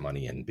save that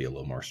money and be a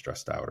little more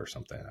stressed out or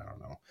something. I don't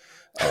know.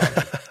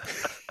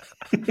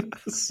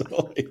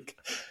 So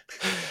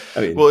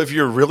well, if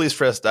you're really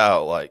stressed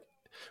out, like,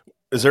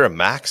 is there a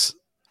max?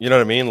 You know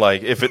what I mean?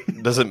 Like, if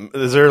it doesn't,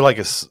 is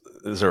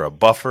there a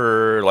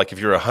buffer? Like, if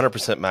you're 100%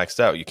 maxed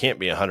out, you can't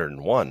be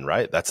 101,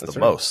 right? That's the right.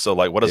 Most. So,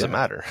 like, what does it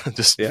matter?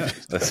 just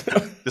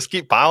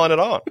keep piling it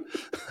on.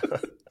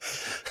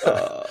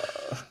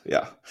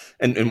 Yeah.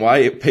 And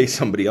why pay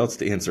somebody else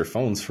to answer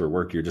phones for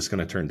work you're just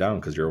going to turn down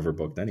because you're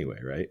overbooked anyway,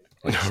 right?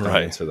 Like, just don't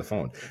answer the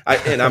phone.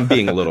 And I'm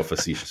being a little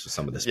facetious with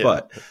some of this,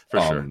 but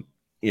for sure.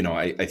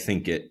 I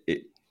think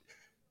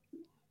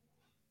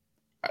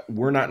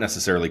we're not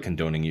necessarily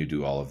condoning you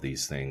do all of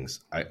these things.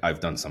 I've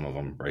done some of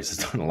them. Bryce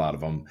has done a lot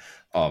of them.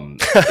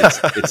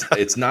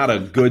 It's not a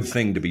good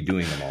thing to be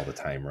doing them all the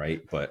time,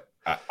 right? But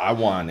I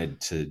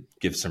wanted to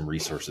give some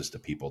resources to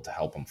people to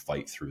help them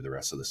fight through the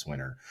rest of this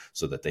winter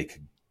so that they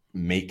could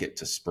make it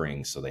to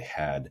spring so they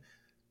had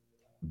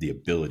the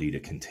ability to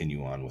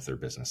continue on with their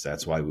business.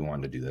 That's why we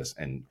wanted to do this.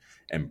 And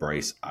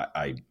Bryce,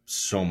 I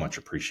so much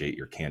appreciate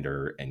your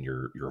candor and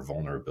your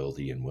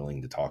vulnerability and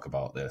willing to talk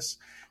about this.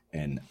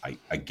 And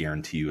I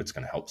guarantee you it's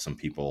going to help some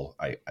people.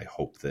 I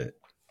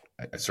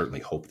certainly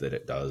hope that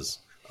it does.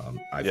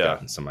 I've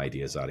gotten some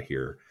ideas out of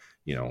here,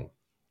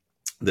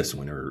 this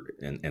winter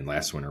and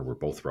last winter were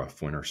both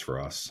rough winters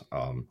for us.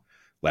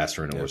 Last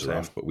winter was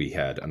rough, but we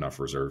had enough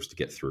reserves to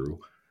get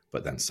through.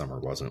 But then summer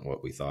wasn't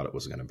what we thought it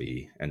was going to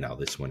be. And now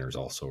this winter is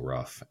also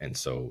rough. And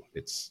so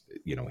it's,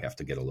 we have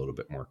to get a little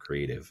bit more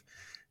creative.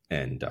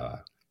 And,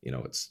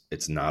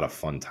 it's not a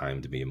fun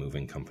time to be a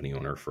moving company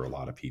owner for a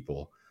lot of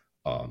people.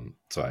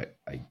 So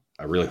I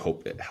really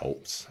hope it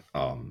helps.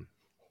 And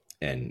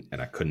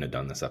I couldn't have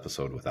done this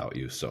episode without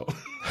you. So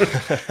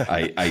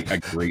I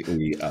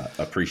greatly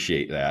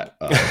appreciate that.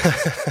 I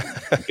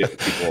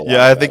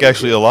think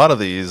actually a lot of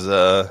these,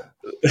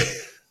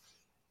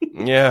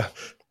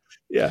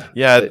 Yeah.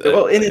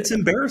 Well, and it's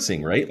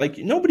embarrassing, right? Like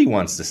nobody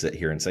wants to sit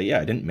here and say,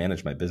 I didn't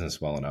manage my business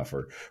well enough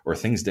or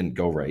things didn't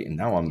go right. And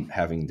now I'm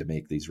having to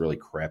make these really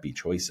crappy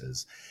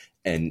choices.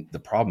 And the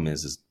problem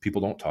is people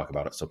don't talk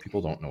about it. So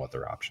people don't know what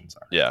their options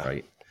are. Yeah.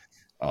 Right.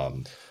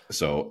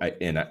 So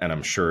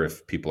I'm sure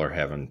if people are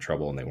having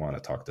trouble and they want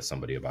to talk to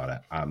somebody about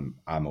it, I'm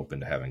open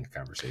to having a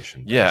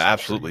conversation. Yeah,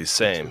 absolutely.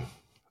 Same.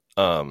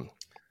 And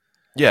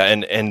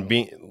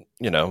being,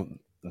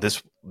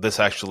 this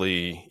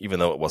actually, even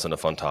though it wasn't a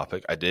fun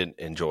topic, I did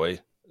enjoy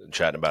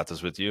chatting about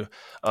this with you.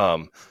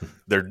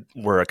 There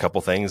were a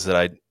couple things that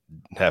I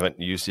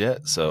haven't used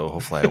yet, so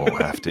hopefully I won't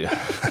have to.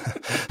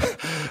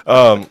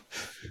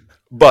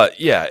 But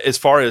yeah, as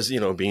far as,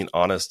 being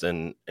honest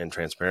and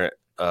transparent,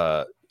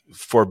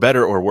 for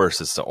better or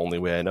worse, it's the only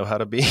way I know how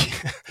to be.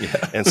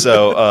 And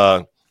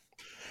so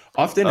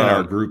often in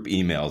our group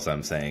emails,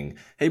 I'm saying,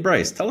 hey,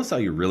 Bryce, tell us how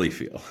you really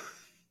feel.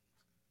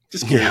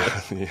 Just yeah.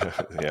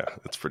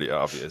 It's pretty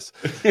obvious.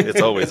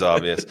 It's always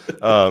obvious.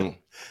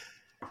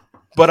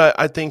 But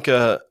I think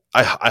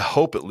I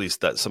hope at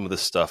least that some of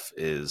this stuff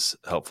is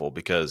helpful,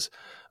 because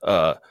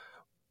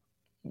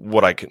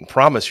what I can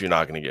promise you're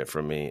not going to get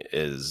from me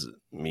is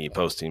me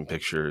posting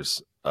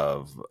pictures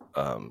of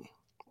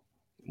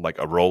like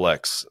a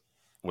Rolex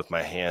with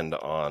my hand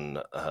on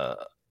a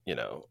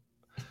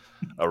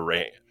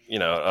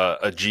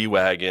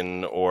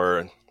G-Wagon,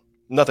 or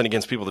nothing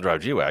against people that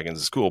drive G-Wagons.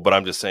 It's cool, but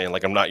I'm just saying,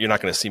 like, you're not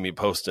going to see me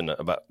posting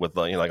about with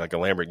like a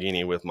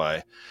Lamborghini with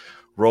my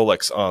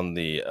Rolex on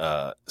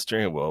the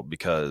steering wheel,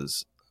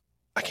 because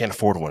I can't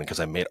afford one, because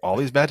I made all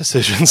these bad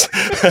decisions.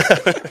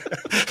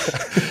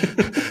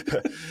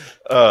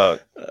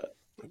 But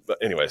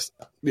anyways,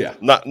 yeah,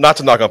 not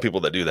to knock on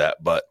people that do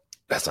that, but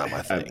that's not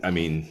my thing. I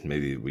mean,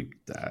 maybe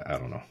I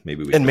don't know.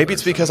 Maybe maybe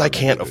it's because I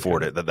can't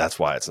afford it. That's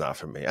why it's not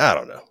for me. I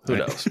don't know. Who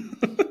knows?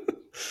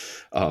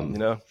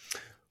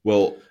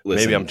 Well,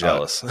 listen, maybe I'm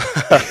jealous.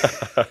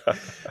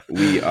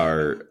 We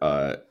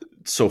are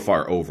so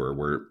far over.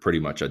 We're pretty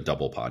much a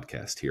double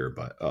podcast here,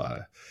 but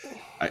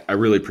I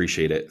really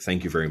appreciate it.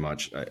 Thank you very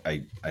much.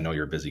 I know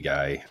you're a busy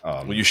guy.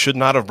 Well, you should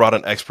not have brought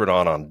an expert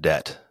on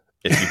debt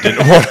if you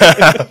didn't want to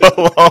have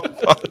a long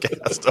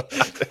podcast.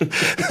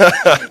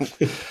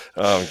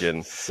 I'm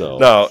kidding.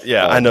 So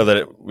I know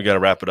that we got to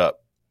wrap it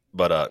up,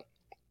 but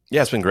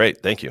yeah, it's been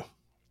great. Thank you.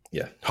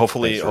 Yeah.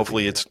 Hopefully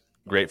it's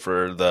great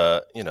for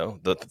the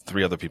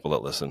 3 other people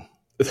that listen.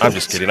 I'm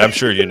just kidding. I'm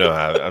sure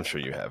I'm sure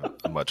you have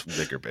a much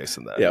bigger base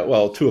than that. Yeah.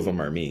 Well, 2 of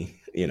them are me,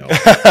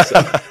 That's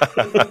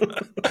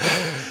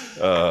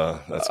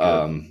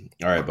good.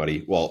 All right,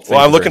 buddy. Well,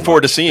 I'm looking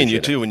forward to seeing you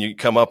too when you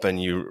come up and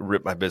you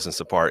rip my business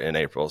apart in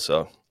April.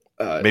 So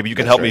maybe you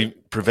can help me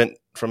prevent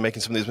from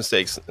making some of these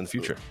mistakes in the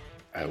future.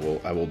 I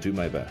will do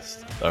my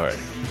best. All right.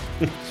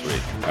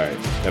 Sweet. All right.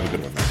 Have a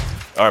good one, man.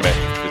 All right,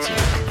 man. Good seeing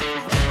you.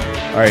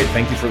 All right.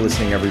 Thank you for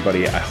listening,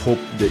 everybody. I hope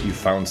that you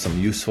found some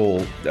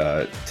useful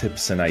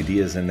tips and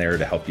ideas in there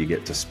to help you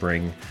get to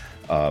spring.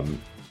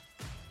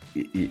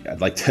 I'd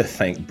like to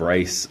thank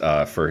Bryce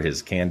for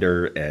his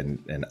candor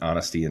and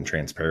honesty and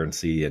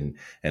transparency and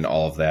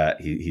all of that.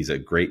 He's a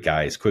great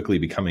guy. He's quickly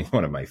becoming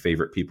one of my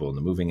favorite people in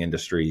the moving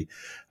industry.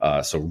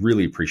 So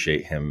really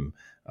appreciate him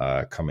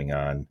coming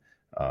on.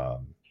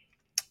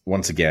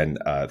 Once again,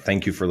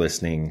 thank you for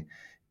listening.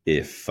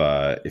 If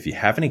you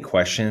have any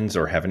questions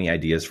or have any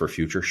ideas for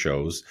future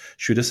shows,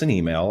 shoot us an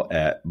email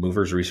at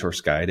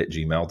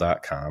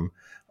moversresourceguide@gmail.com.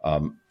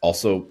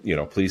 Also,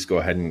 please go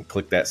ahead and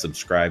click that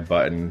subscribe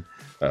button.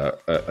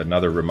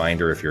 Another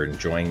reminder, if you're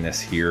enjoying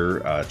this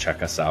here,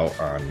 check us out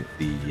on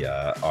the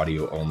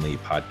audio-only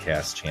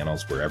podcast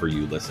channels. Wherever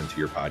you listen to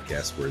your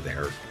podcast, we're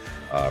there.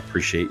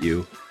 Appreciate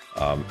you.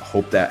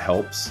 Hope that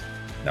helps.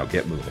 Now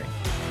get moving.